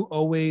 is you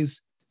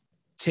always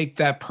take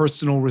that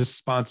personal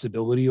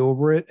responsibility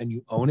over it and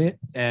you own it.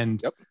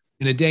 And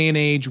in a day and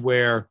age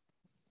where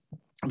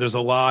there's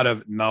a lot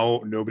of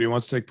nobody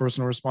wants to take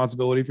personal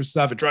responsibility for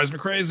stuff, it drives me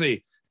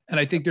crazy. And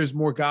I think there's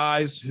more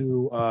guys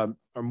who are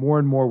more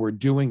and more we're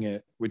doing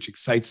it, which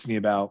excites me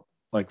about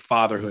like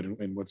fatherhood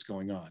and what's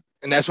going on.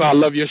 And that's why I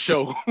love your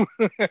show,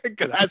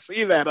 because I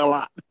see that a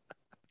lot.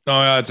 Oh,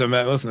 yeah,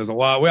 listen, there's a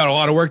lot. We got a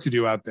lot of work to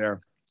do out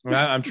there.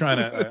 I'm trying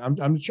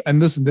to, and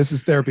listen, this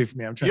is therapy for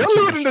me. I'm trying.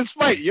 You're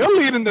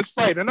leading this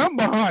fight, and I'm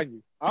behind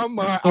you. I'm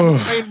a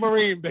trained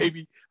Marine,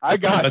 baby. I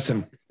got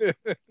Listen,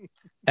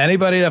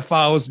 anybody that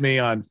follows me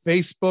on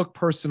Facebook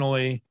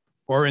personally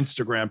or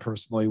Instagram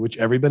personally, which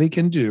everybody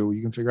can do,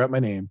 you can figure out my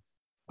name.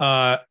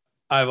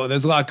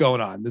 There's a lot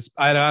going on.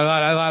 I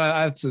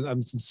had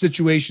some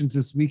situations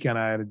this weekend.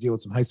 I had to deal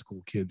with some high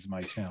school kids in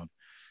my town.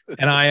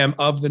 And I am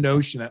of the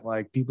notion that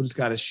like people just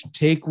got to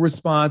take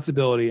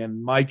responsibility.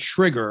 And my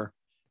trigger,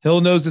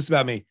 Hill knows this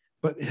about me,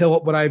 but Hill,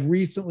 what I've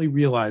recently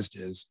realized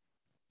is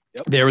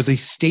there is a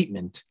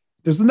statement.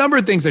 There's a number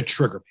of things that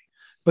trigger me.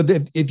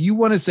 But if you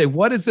want to say,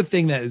 what is the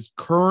thing that is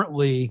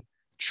currently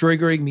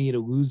triggering me to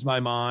lose my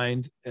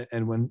mind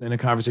and when in a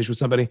conversation with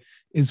somebody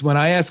is when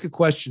I ask a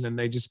question and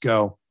they just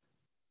go,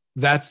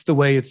 that's the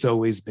way it's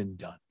always been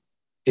done.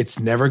 It's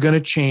never going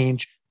to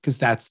change because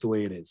that's the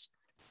way it is.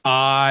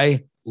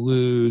 I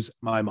lose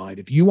my mind.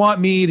 If you want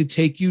me to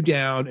take you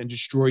down and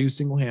destroy you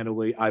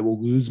single-handedly, I will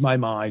lose my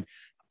mind.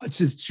 It's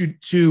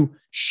just to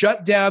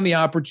shut down the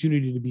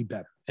opportunity to be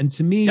better. And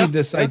to me,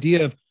 this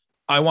idea of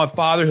I want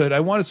fatherhood, I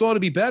want us all to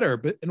be better.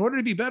 But in order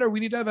to be better, we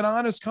need to have an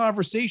honest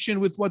conversation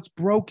with what's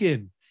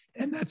broken.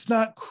 And that's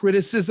not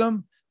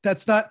criticism.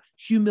 That's not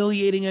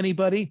humiliating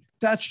anybody.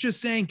 That's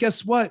just saying,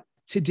 guess what?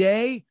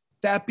 Today,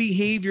 that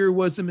behavior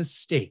was a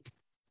mistake.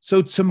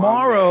 So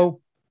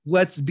tomorrow,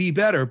 let's be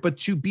better. But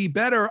to be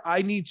better,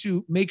 I need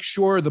to make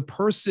sure the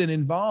person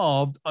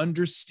involved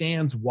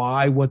understands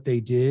why what they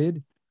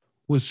did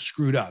was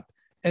screwed up.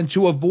 And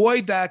to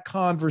avoid that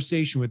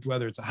conversation with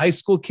whether it's a high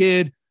school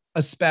kid,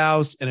 a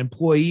spouse, an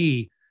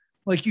employee,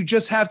 like you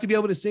just have to be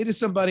able to say to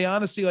somebody,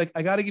 honestly, like,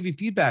 I got to give you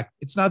feedback.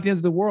 It's not the end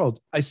of the world.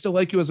 I still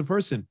like you as a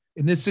person.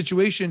 In this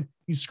situation,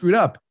 you screwed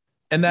up.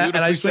 And that,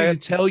 and I just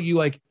wanted to tell you,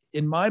 like,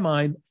 in my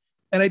mind,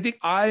 and I think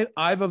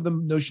I've of the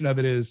notion of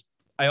it is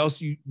I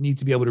also need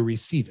to be able to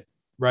receive it.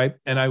 Right.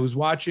 And I was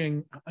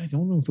watching, I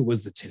don't know if it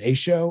was the Today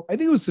Show. I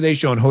think it was Today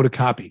Show on Hoda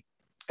Kotb.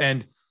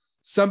 And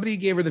somebody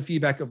gave her the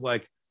feedback of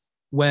like,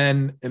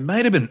 when it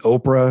might've been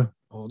Oprah.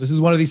 Oh, this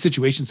is one of these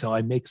situations how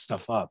I make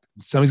stuff up.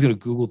 Somebody's going to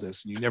Google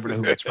this and you never know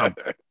who it's from.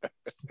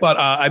 But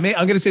I'm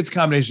going to say it's a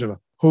combination of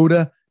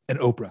Hoda and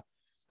Oprah.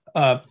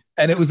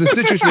 And it was a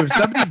situation where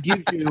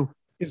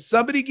if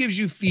somebody gives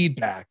you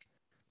feedback,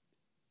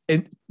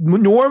 and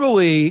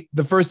normally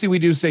the first thing we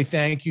do is say,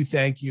 thank you.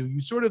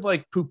 You sort of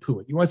like poo-poo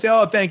it. You want to say,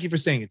 oh, thank you for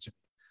saying it to me.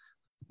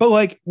 But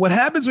like what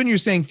happens when you're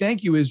saying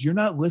thank you is you're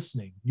not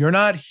listening. You're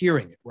not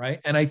hearing it, right?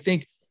 And I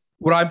think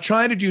what I'm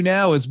trying to do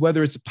now is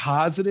whether it's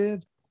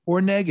positive or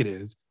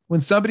negative,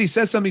 when somebody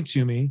says something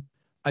to me,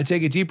 I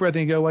take a deep breath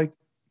and go like,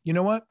 you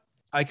know what?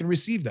 I can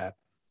receive that.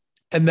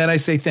 And then I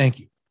say, thank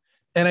you.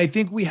 And I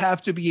think we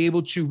have to be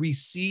able to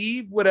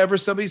receive whatever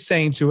somebody's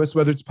saying to us,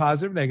 whether it's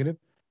positive or negative.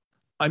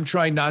 I'm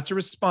trying not to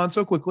respond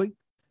so quickly.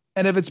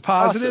 And if it's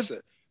positive,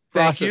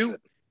 thank you.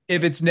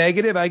 If it's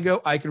negative, I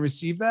can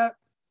receive that.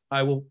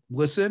 I will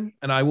listen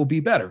and I will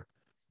be better.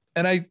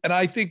 And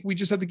I think we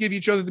just have to give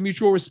each other the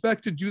mutual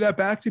respect to do that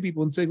back to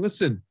people and say,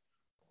 listen,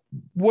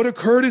 what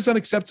occurred is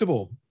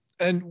unacceptable.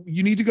 And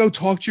you need to go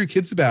talk to your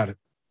kids about it.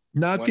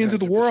 Not the end of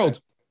the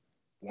world.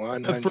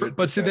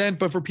 100%.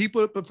 But for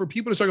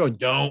people to start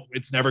going,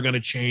 it's never going to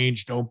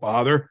change. Don't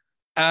bother.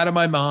 Out of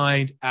my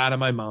mind.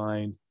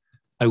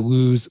 I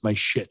lose my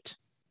shit.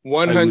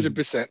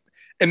 100%.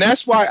 And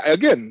that's why,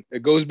 again,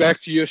 it goes back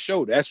to your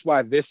show. That's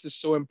why this is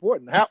so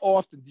important. How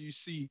often do you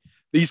see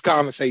these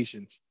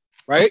conversations,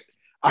 right?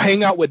 I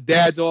hang out with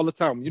dads all the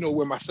time. You know,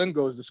 when my son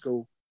goes to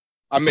school,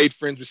 I made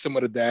friends with some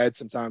of the dads.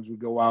 Sometimes we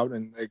go out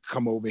and they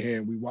come over here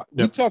and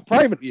we talk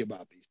privately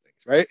about these things,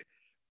 right?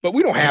 But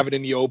we don't have it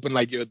in the open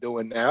like you're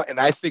doing now. And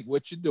I think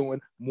what you're doing,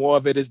 more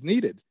of it is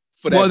needed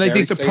for that. Well, I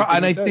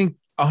think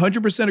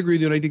 100% agree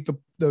with you. And I think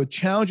the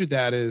challenge with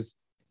that is,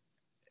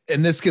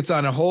 and this gets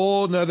on a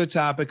whole nother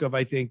topic of,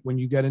 I think, when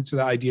you get into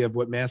the idea of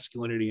what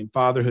masculinity and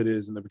fatherhood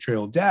is and the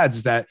portrayal of dads,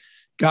 is that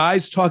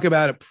guys talk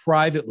about it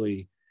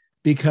privately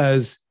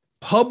because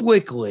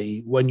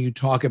publicly, when you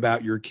talk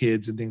about your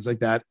kids and things like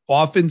that,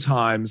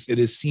 oftentimes it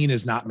is seen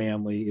as not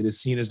manly. It is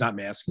seen as not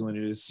masculine.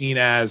 It is seen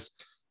as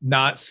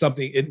not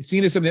something, it's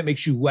seen as something that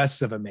makes you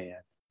less of a man.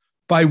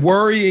 By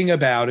worrying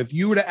about, if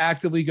you were to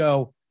actively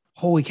go,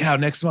 holy cow,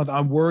 next month,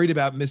 I'm worried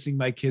about missing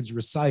my kid's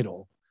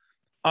recital.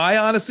 I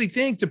honestly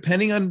think,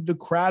 depending on the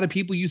crowd of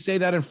people you say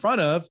that in front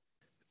of,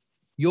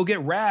 you'll get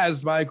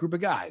razzed by a group of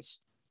guys.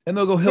 And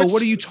they'll go, Hill,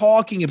 what are you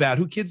talking about?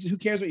 Who cares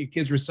about your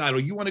kid's recital?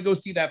 You want to go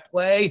see that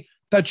play?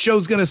 That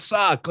show's going to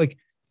suck. Like,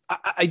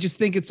 I just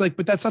think it's like,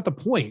 but that's not the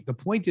point. The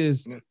point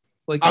is,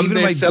 like, I'm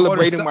even my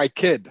celebrating my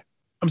kid.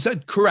 I'm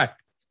saying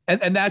correct.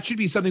 And that should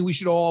be something we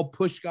should all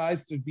push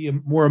guys to be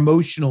more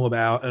emotional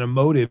about and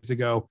emotive to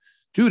go,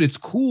 dude, it's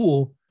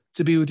cool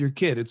to be with your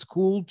kid. It's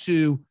cool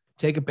to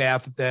take a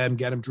bath with them,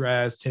 get them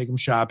dressed, take them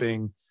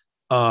shopping.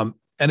 And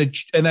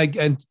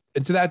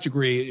to that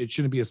degree, it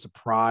shouldn't be a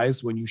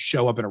surprise when you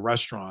show up in a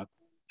restaurant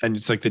and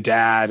it's like the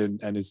dad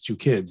and his two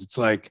kids. It's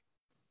like,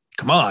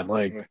 come on,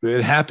 like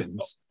it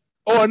happens.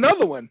 Oh,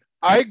 another one.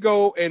 We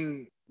go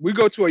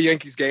to a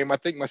Yankees game. I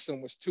think my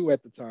son was 2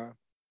 at the time.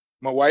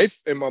 My wife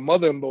and my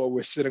mother-in-law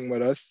were sitting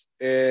with us,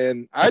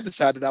 and I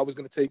decided I was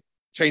going to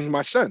change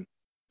my son.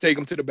 take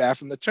them to the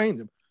bathroom to change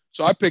them.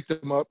 So I picked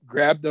them up,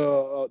 grabbed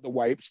the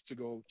wipes to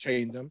go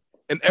change them,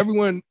 and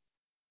everyone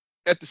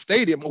at the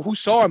stadium who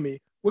saw me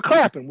were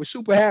clapping. We're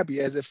super happy,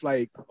 as if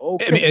like,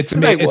 okay, I mean, it's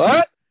amazing. Like,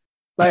 what?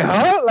 Like,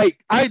 huh? Like,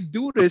 I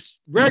do this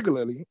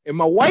regularly, and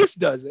my wife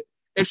does it.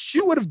 If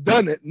she would have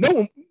done it,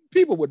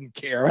 people wouldn't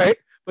care, right?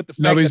 But the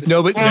fact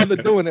that it's father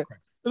doing it,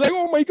 it's like,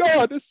 oh my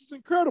God, this is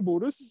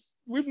incredible.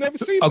 We've never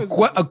seen this.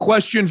 A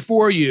question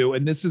for you,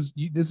 and this is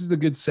a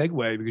good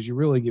segue because you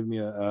really give me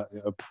a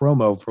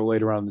promo for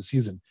later on in the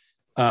season.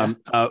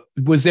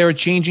 Was there a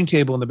changing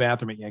table in the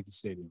bathroom at Yankee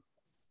Stadium?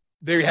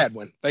 They had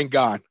one, thank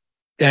God.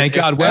 Thank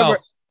God. Well,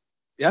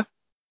 yeah.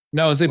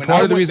 No, I think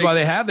part of the reason why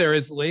they have there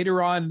is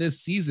later on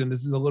this season.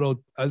 This is a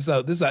little this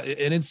is an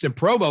instant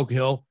promo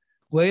kill.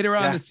 Later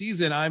on the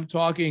season, I'm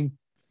talking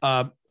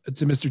to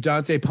Mr.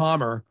 Dante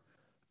Palmer,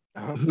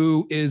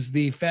 who is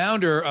the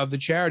founder of the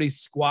charity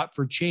Squat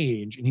for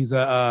Change, and he's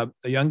a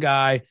young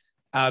guy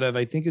out of,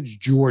 I think it's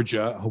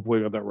Georgia. Hopefully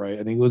I got that right.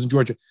 I think it was in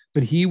Georgia,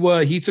 but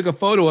he took a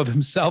photo of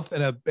himself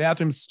in a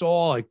bathroom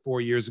stall like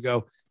 4 years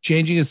ago,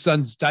 changing his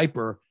son's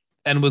diaper,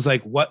 and was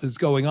like, "What is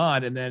going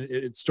on?" And then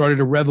it started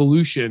a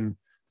revolution.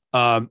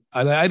 I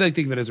like to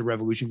think of it as a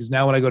revolution because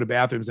now when I go to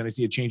bathrooms and I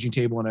see a changing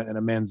table in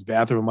a men's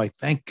bathroom, I'm like,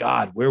 thank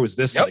God, where was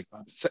this? Yep.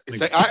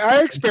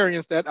 I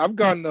experienced that. I've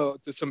gone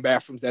to some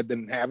bathrooms that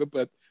didn't have it,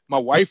 but my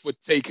wife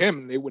would take him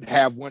and they would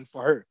have one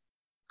for her.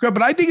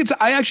 But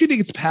I actually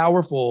think it's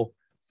powerful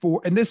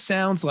and this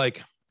sounds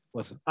like,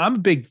 listen, I'm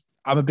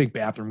a big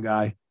bathroom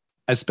guy.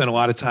 I spend a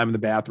lot of time in the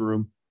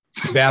bathroom.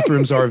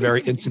 Bathrooms are a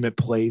very intimate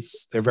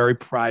place. They're very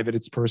private.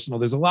 It's personal.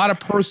 There's a lot of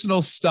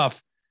personal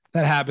stuff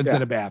that happens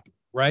in a bathroom.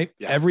 Right.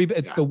 Yeah.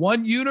 It's the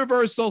one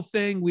universal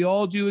thing we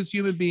all do as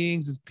human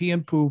beings is pee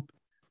and poop.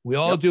 We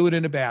all do it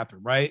in a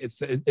bathroom. Right.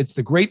 It's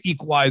the great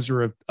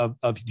equalizer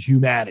of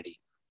humanity.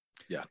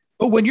 Yeah.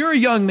 But when you're a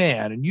young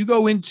man and you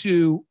go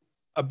into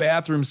a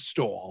bathroom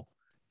stall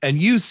and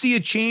you see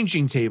a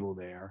changing table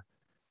there,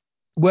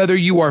 whether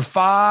you are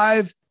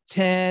 5,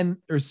 10,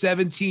 or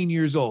 17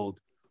 years old,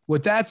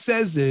 what that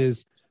says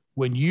is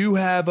when you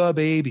have a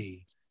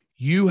baby,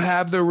 you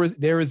have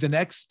there is an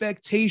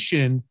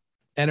expectation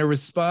and a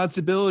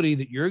responsibility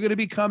that you're going to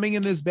be coming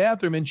in this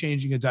bathroom and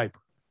changing a diaper.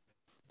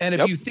 And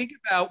if you think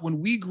about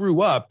when we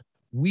grew up,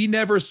 we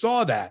never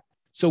saw that.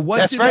 So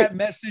what did that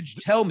message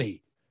tell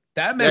me?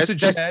 That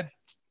message said,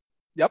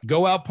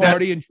 go out,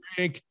 party and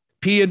drink,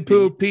 pee and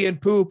poop.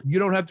 You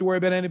don't have to worry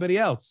about anybody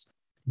else.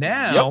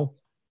 Now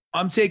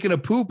I'm taking a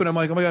poop and I'm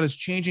like, oh my God, it's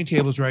changing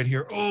tables right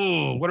here.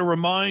 Oh, what a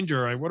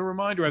reminder. I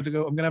have to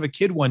go. I'm going to have a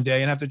kid one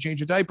day and have to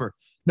change a diaper.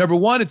 Number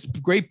one, it's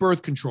great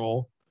birth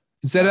control.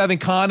 Instead of having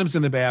condoms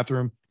in the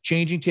bathroom,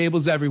 changing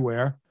tables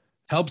everywhere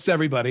helps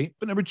everybody.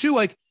 But number two,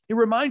 like it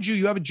reminds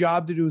you have a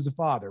job to do as a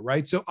father,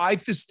 right? So I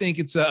just think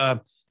it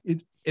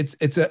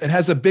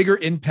has a bigger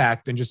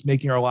impact than just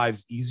making our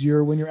lives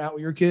easier when you're out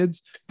with your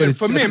kids. But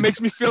for me, it makes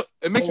me feel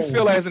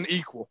as an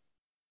equal.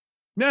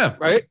 Yeah.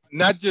 Right.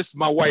 Not just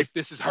my wife.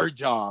 This is her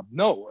job.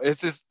 No,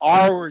 it's just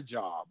our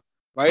job.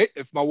 Right.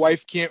 If my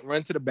wife can't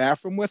run to the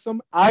bathroom with them,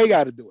 I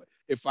got to do it.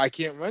 If I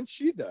can't run,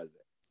 she does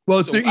it. Well,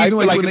 it's even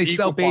like when they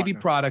sell baby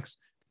products,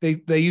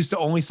 they used to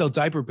only sell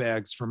diaper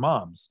bags for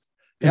moms.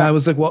 And I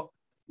was like,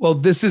 well,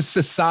 this is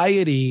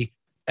society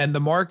and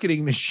the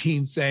marketing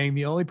machine saying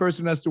the only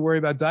person who has to worry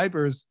about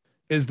diapers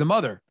is the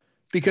mother,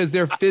 because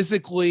there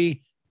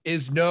physically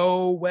is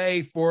no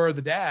way for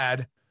the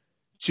dad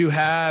to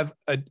have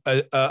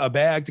a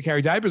bag to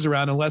carry diapers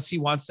around unless he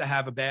wants to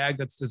have a bag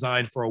that's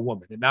designed for a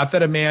woman. And not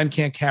that a man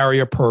can't carry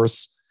a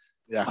purse.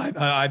 Yeah,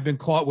 I've been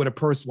caught with a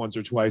purse once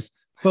or twice.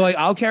 But like,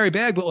 I'll carry a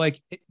bag, but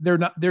like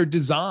they're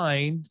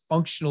designed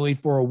functionally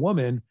for a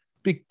woman.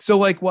 So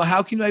like, well,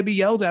 how can I be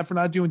yelled at for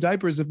not doing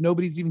diapers if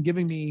nobody's even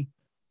giving me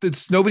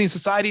nobody in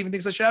society even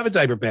thinks I should have a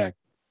diaper bag?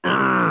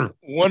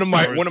 One of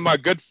my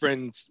good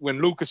friends,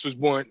 when Lucas was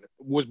born,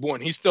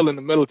 he's still in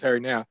the military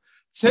now,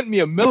 sent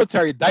me a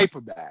military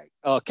diaper bag,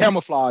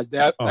 camouflage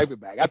diaper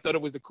bag. I thought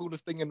it was the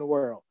coolest thing in the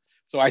world.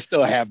 So I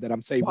still have that.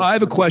 I'm saving. Well, I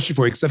have a question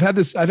for you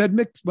because I've had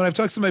mixed when I've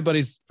talked to my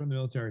buddies from the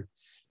military.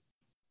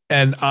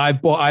 And I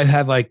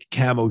had like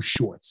camo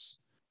shorts,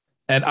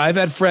 and I've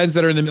had friends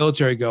that are in the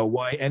military go,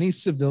 why any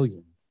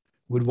civilian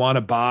would want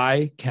to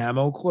buy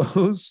camo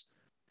clothes?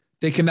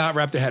 They cannot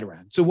wrap their head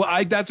around. So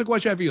that's a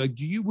question I have for you. Like,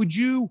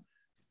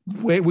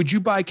 would you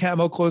buy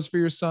camo clothes for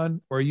your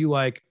son? Or are you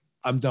like,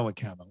 I'm done with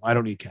camo. I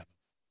don't need camo.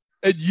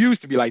 It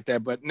used to be like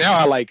that, but now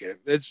I like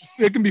it.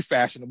 It can be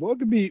fashionable. It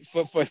can be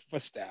for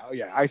style.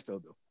 Yeah, I still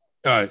do.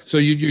 All right, so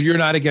you're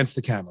not against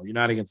the camo. You're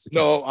not against the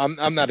camo. No,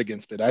 I'm not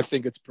against it. I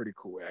think it's pretty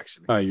cool,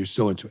 actually. All right, you're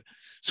still into it.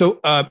 So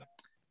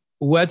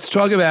let's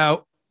talk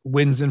about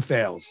wins and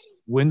fails.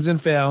 Wins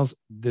and fails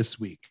this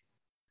week.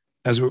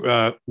 As we're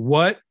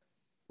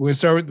gonna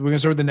start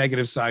with the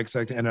negative side because I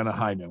like to end on a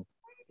high note.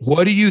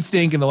 What do you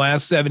think in the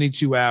last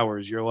 72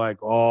 hours? You're like,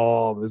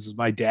 oh, this is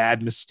my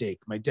dad mistake.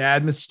 My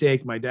dad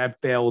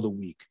failed a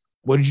week.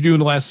 What did you do in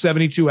the last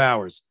 72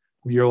 hours?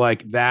 Where you're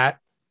like, that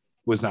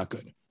was not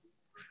good.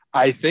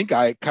 I think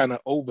I kind of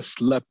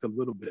overslept a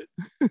little bit.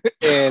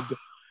 And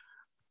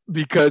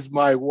because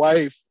my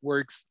wife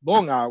works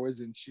long hours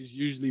and she's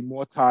usually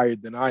more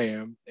tired than I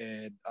am.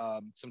 And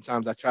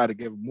sometimes I try to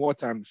give her more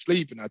time to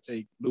sleep and I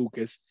take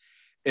Lucas.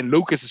 And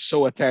Lucas is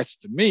so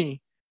attached to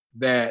me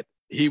that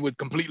he would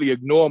completely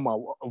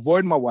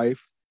avoid my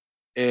wife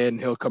and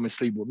he'll come and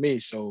sleep with me.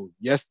 So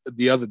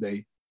the other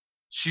day,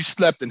 she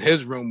slept in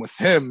his room with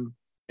him.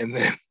 And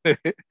then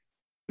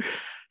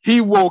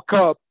he woke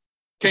up,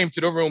 came to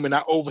the room, and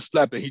I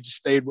overslept, and he just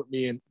stayed with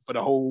me and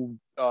for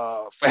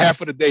half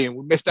of the day, and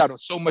we missed out on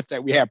so much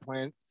that we had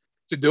planned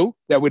to do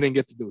that we didn't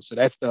get to do. So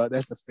that's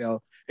the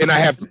fail. And I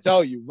have to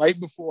tell you, right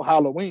before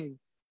Halloween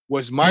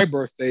was my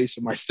birthday,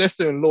 so my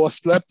sister-in-law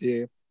slept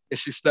here, and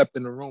she slept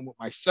in the room with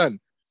my son.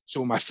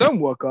 So when my son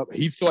woke up,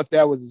 he thought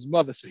that was his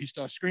mother, so he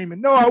started screaming,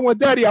 "No, I want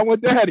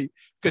daddy,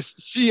 because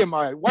she and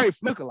my wife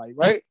look alike,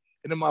 right?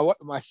 And then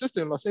my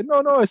sister-in-law said,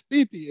 "No, it's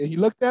Titi," and he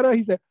looked at her,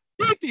 he said,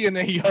 "Titi," and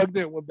then he hugged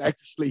her and went back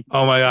to sleep.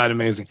 Oh my God,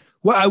 amazing.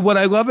 What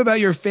I love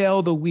about your fail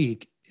of the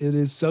week, it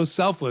is so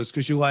selfless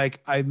because you're like,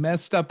 I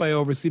messed up by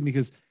oversleeping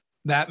because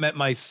that meant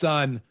my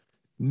son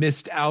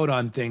missed out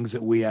on things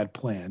that we had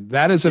planned.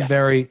 That is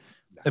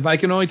if I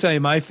can only tell you,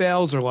 my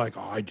fails are like,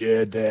 oh, I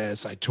did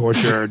this, I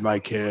tortured my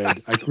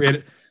kid, I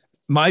created.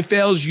 My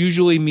fails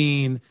usually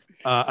mean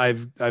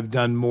I've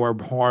done more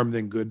harm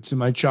than good to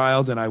my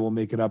child, and I will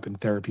make it up in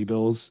therapy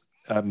bills.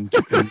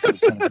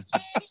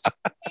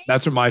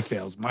 That's what my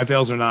fails. My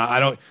fails are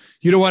not.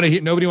 You don't want to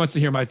hear. Nobody wants to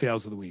hear my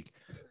fails of the week.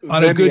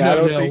 On a good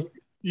note,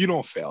 you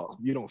don't fail.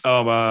 You don't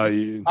fail.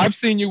 Oh, I've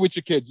seen you with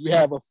your kids. You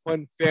have a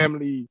fun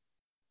family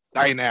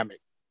dynamic.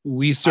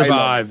 We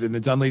survived in the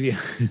Dunleavy.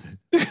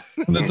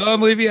 The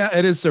Dunleavy.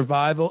 It is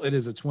survival. It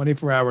is a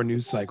 24-hour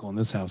news cycle in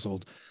this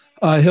household.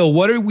 Hill,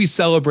 what are we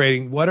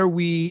celebrating?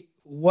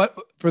 What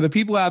for the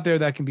people out there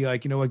that can be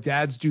like, you know what,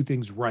 dads do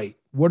things right.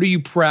 What are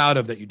you proud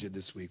of that you did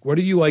this week? What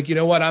are you like, you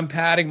know what, I'm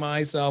patting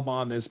myself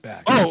on this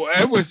back? Oh,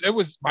 it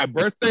was my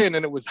birthday, and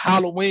then it was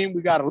Halloween.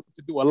 We got to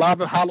do a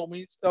lot of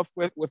Halloween stuff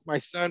with my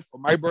son for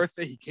my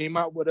birthday. He came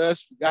out with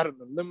us. We got in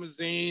the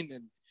limousine,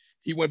 and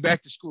he went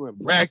back to school and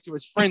bragged to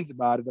his friends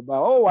about it,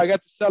 I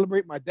got to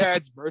celebrate my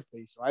dad's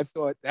birthday. So I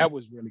thought that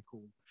was really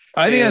cool.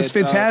 I think that's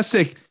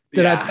fantastic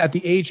that at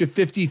the age of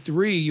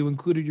 53, you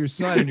included your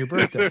son in your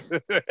birthday.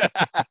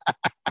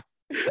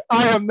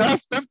 I am not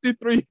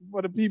 53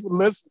 for the people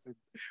listening.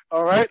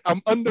 All right.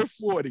 I'm under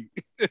 40.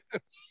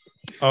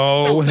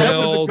 Oh,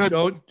 so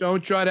Hill,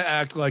 don't try to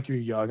act like you're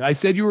young. I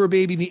said you were a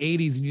baby in the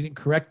 80s and you didn't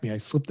correct me. I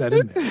slipped that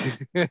in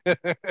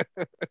there.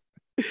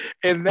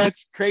 And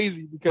that's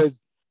crazy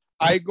because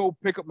I go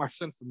pick up my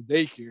son from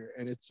daycare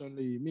and it's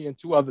only me and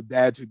two other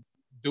dads who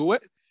do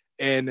it.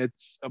 And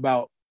it's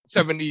about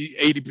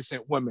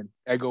 70-80% women.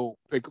 I go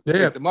pick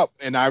them up.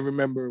 And I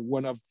remember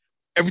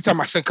every time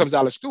my son comes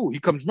out of school, he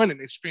comes running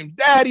and screams,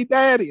 "Daddy,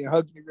 daddy," and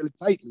hugs me really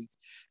tightly.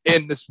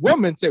 And this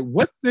woman said,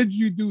 "What did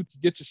you do to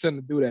get your son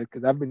to do that?"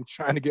 Because I've been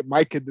trying to get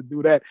my kid to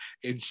do that.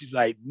 And she's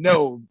like,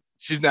 "No,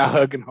 she's not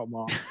hugging her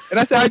mom." And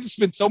I said, I just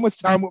spend so much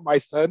time with my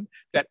son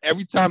that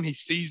every time he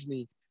sees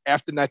me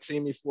after not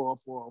seeing me for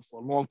a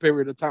long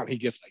period of time, he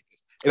gets like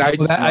this. And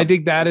I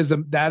think that is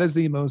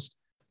the most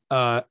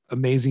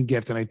amazing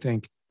gift. And I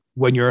think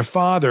when you're a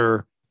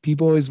father,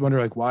 people always wonder,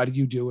 like, why did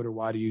you do it or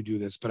why do you do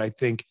this? But I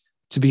think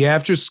to be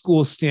after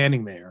school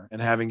standing there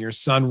and having your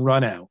son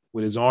run out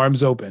with his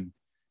arms open,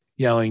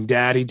 yelling,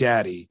 "Daddy,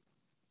 daddy,"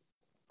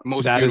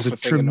 that is a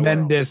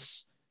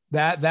tremendous,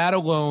 that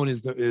alone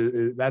is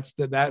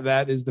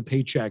that is the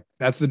paycheck.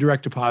 That's the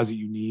direct deposit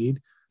you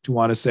need to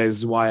want to say, this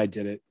is why I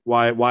did it,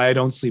 why I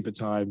don't sleep at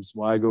times,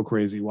 why I go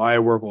crazy, why I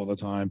work all the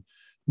time,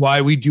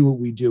 why we do what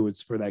we do.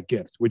 It's for that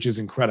gift, which is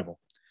incredible.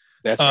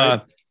 That's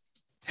right.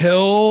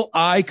 Hill,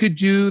 I could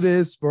do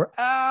this for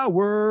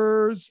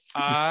hours.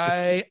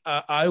 I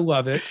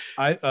love it.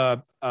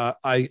 I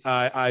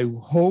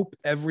hope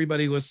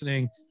everybody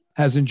listening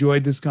has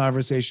enjoyed this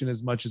conversation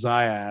as much as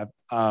I have.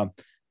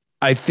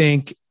 I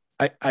think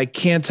I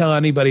can't tell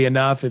anybody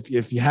enough.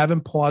 If you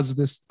haven't paused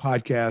this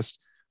podcast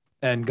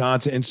and gone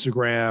to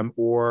Instagram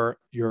or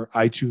your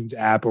iTunes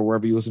app or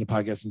wherever you listen to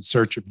podcasts and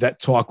search Vet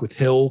Talk with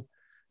Hill,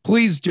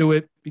 please do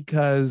it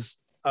because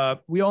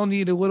we all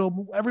need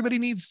everybody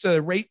needs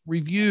to rate,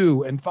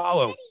 review, and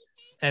follow.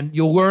 And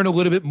you'll learn a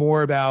little bit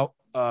more about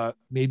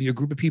maybe a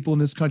group of people in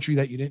this country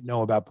that you didn't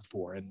know about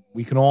before. And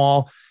we can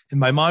all, in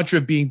my mantra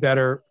of being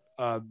better,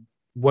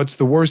 what's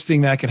the worst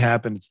thing that can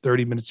happen? It's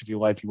 30 minutes of your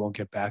life you won't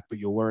get back, but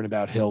you'll learn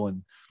about Hill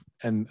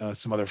and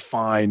some other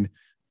fine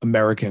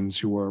Americans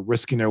who are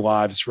risking their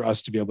lives for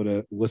us to be able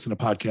to listen to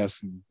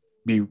podcasts and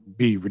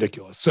be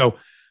ridiculous. So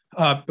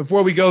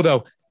before we go,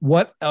 though,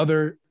 what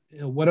other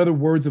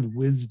words of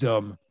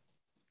wisdom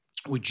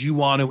would you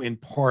want to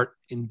impart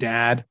in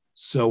Dad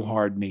So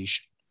Hard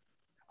Nation?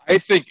 I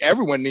think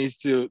everyone needs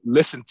to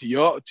listen to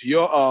your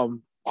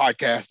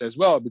podcast as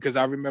well, because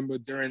I remember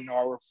during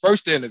our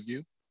first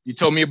interview, you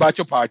told me about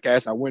your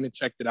podcast. I went and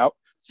checked it out,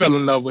 fell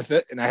in love with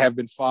it, and I have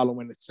been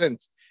following it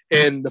since.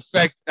 And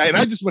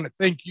I just want to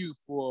thank you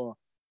for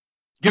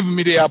giving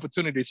me the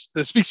opportunity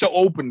to speak so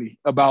openly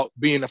about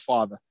being a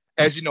father.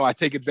 As you know, I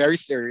take it very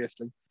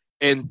seriously.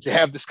 and to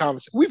have this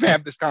conversation. We've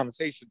had this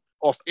conversation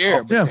off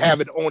air, but to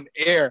have it on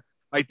air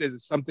like this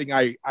is something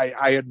I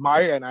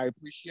admire and I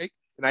appreciate.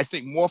 And I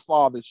think more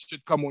fathers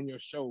should come on your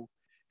show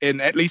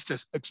and at least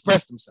to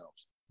express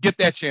themselves. Get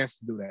that chance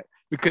to do that,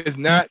 because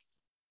not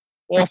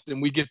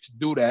often we get to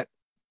do that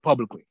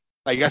publicly.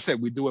 Like I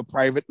said, we do it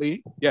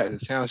privately. Yeah, it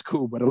sounds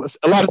cool, but a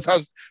lot of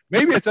times,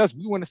 maybe it's us.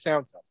 We want to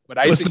sound tough. But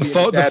I think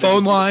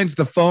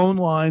the phone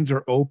lines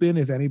are open.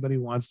 If anybody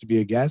wants to be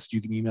a guest,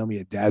 you can email me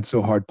at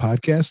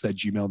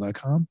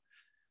dadsohardpodcast@gmail.com.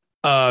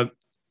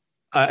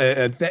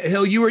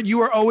 Hill,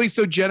 you are always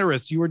so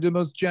generous. You are the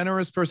most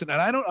generous person,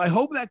 and I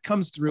hope that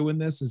comes through in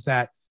this. Is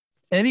that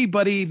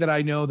anybody that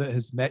I know that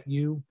has met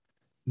you,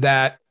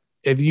 that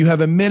if you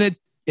have a minute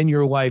in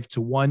your life to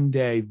one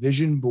day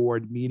vision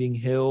board meeting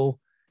Hill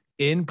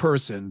in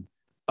person,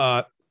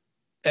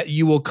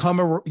 you will come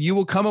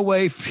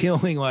away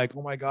feeling like,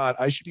 oh my God,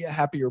 I should be a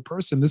happier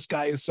person. This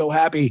guy is so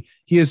happy.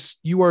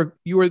 You are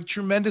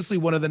tremendously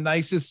one of the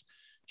nicest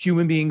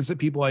human beings that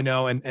people I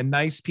know, and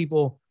nice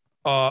people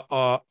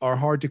are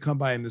hard to come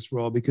by in this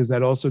world, because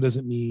that also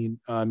doesn't mean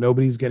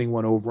nobody's getting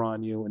one over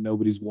on you and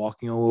nobody's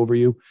walking all over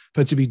you.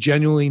 But to be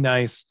genuinely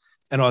nice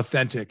and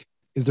authentic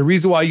is the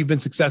reason why you've been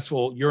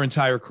successful your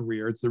entire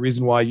career. It's the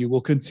reason why you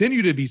will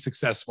continue to be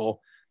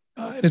successful.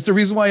 And it's the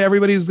reason why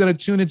everybody who's going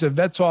to tune into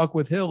Vet Talk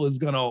with Hill is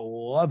going to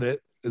love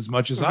it as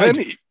much as I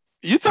do.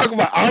 You talk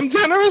about I'm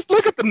generous.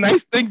 Look at the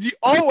nice things you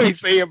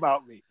always say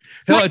about me.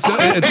 Hill,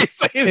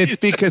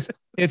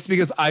 it's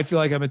because I feel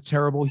like I'm a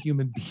terrible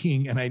human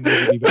being and I need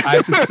to be. I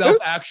have to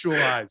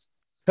self-actualize.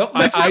 Hill,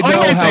 I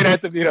know how say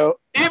that to me though.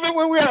 Even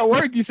when we're at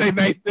work, you say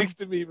nice things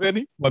to me,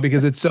 Vinny. Well,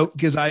 because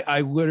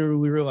I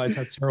literally realize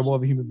how terrible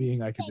of a human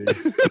being I can be,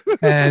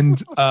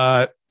 and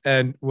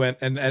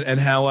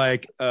how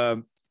like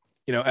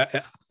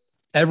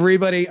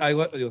everybody.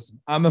 Listen.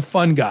 I'm a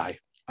fun guy.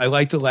 I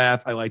like to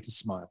laugh. I like to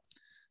smile.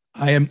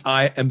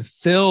 I am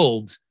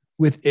filled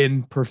with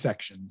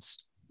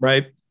imperfections.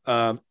 Right?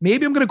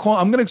 Maybe I'm going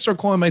to start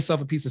calling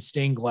myself a piece of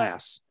stained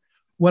glass.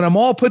 When I'm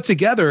all put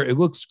together, it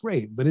looks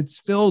great, but it's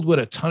filled with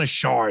a ton of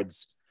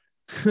shards.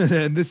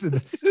 And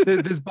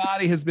this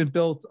body has been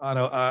built on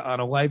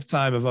a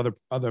lifetime of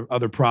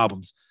other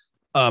problems.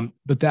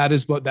 But that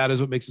is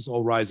what makes us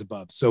all rise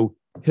above. So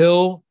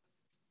Hill,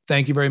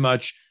 thank you very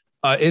much.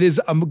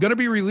 I'm going to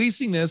be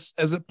releasing this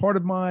as a part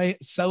of my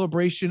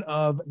celebration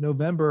of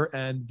November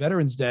and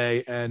Veterans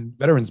Day and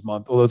Veterans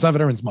Month. Although it's not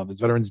Veterans Month,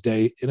 it's Veterans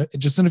Day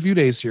just in a few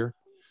days here.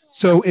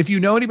 So if you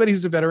know anybody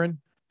who's a veteran,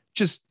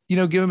 just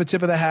give them a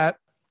tip of the hat.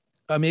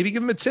 Maybe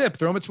give them a tip.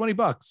 Throw them a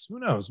 $20. Who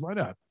knows? Why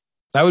not?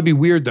 That would be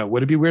weird, though.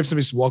 Would it be weird if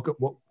somebody just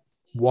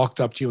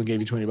walked up to you and gave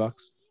you $20?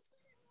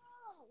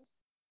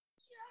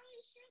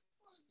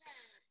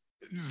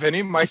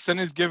 Vinny, my son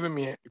is driving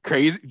me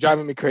crazy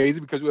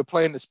because we were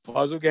playing this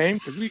puzzle game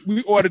because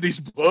we ordered these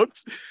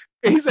books.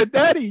 And he said,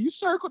 "Daddy, you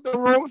circled the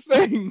wrong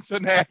thing." So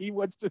now he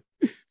wants to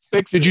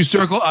fix it. Did you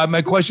circle?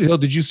 My question, Hill,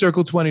 did you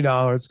circle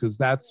 $20? Because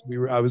I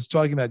was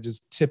talking about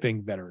just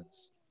tipping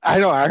veterans. I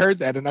know, I heard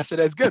that, and I said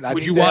that's good.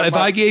 Would you want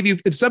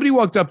if somebody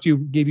walked up to you,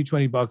 gave you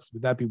 $20?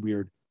 Would that be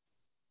weird?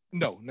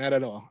 No, not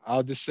at all.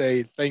 I'll just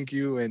say thank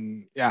you,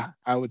 and yeah,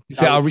 I would.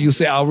 You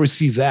say I'll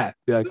receive that.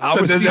 Be like, I'll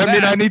receive does that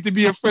mean I need to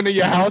be in front of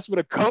your house with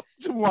a cup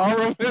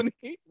tomorrow, Vinny,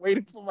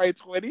 waiting for my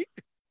 20?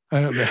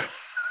 I don't know.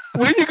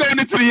 When are you going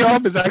into the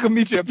office? I can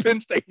meet you at Penn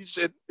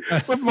Station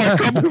with my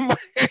cup in my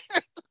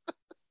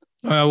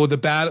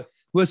hand.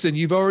 Listen,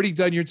 you've already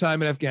done your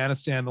time in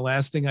Afghanistan. The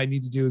last thing I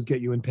need to do is get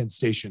you in Penn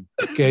Station.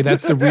 Okay,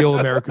 that's the real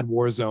American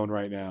war zone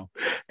right now.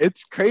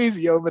 It's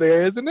crazy over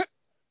there, isn't it?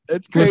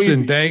 It's crazy.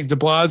 Listen, de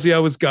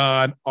Blasio is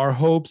gone. Our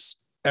hopes,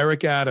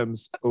 Eric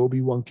Adams,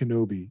 Obi-Wan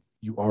Kenobi.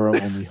 You are our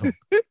only hope.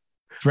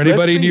 For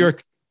anybody in New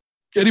York,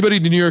 anybody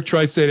in the New York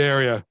tri-state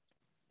area,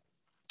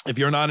 if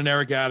you're not an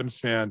Eric Adams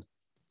fan,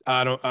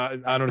 I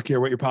don't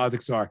care what your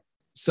politics are.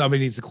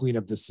 Somebody needs to clean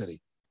up this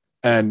city,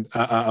 and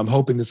I'm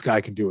hoping this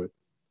guy can do it.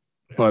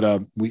 But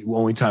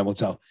only time will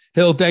tell.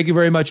 Hill, thank you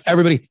very much.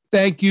 Everybody,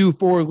 thank you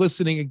for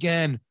listening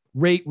again.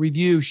 Rate,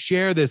 review,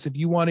 share this. If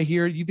you want to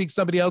hear it, you think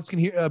somebody else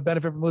can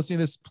benefit from listening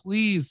to this,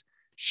 please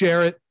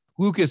share it.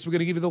 Lucas, we're going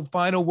to give you the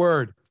final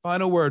word.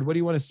 Final word. What do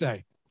you want to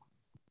say?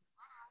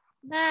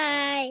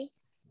 Bye.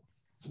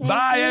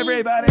 Bye,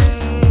 everybody.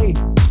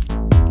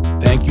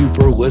 Thank you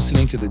for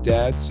listening to the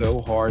Dad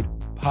So Hard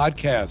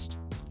podcast.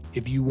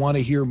 If you want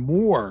to hear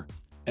more,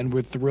 and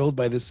we're thrilled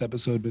by this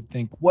episode, but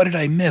think, what did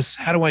I miss?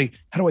 How do I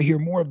hear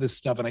more of this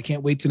stuff? And I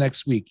can't wait to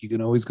next week. You can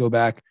always go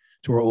back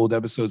to our old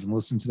episodes and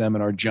listen to them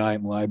in our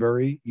giant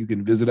library. You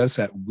can visit us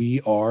at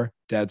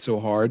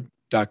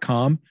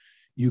wearedadsohard.com.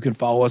 You can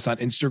follow us on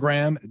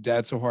Instagram,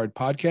 Dad So Hard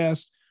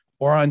Podcast,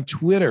 or on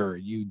Twitter,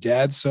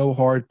 Dad So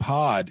Hard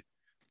Pod.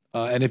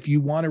 And if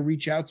you want to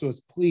reach out to us,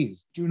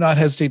 please do not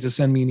hesitate to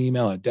send me an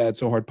email at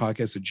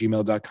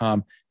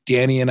dadsohardpodcast@gmail.com.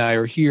 Danny and I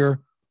are here.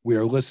 We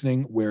are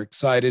listening. We're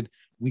excited.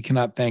 We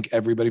cannot thank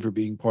everybody for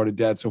being part of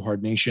Dad So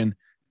Hard Nation.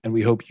 And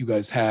we hope you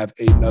guys have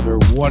another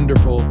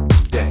wonderful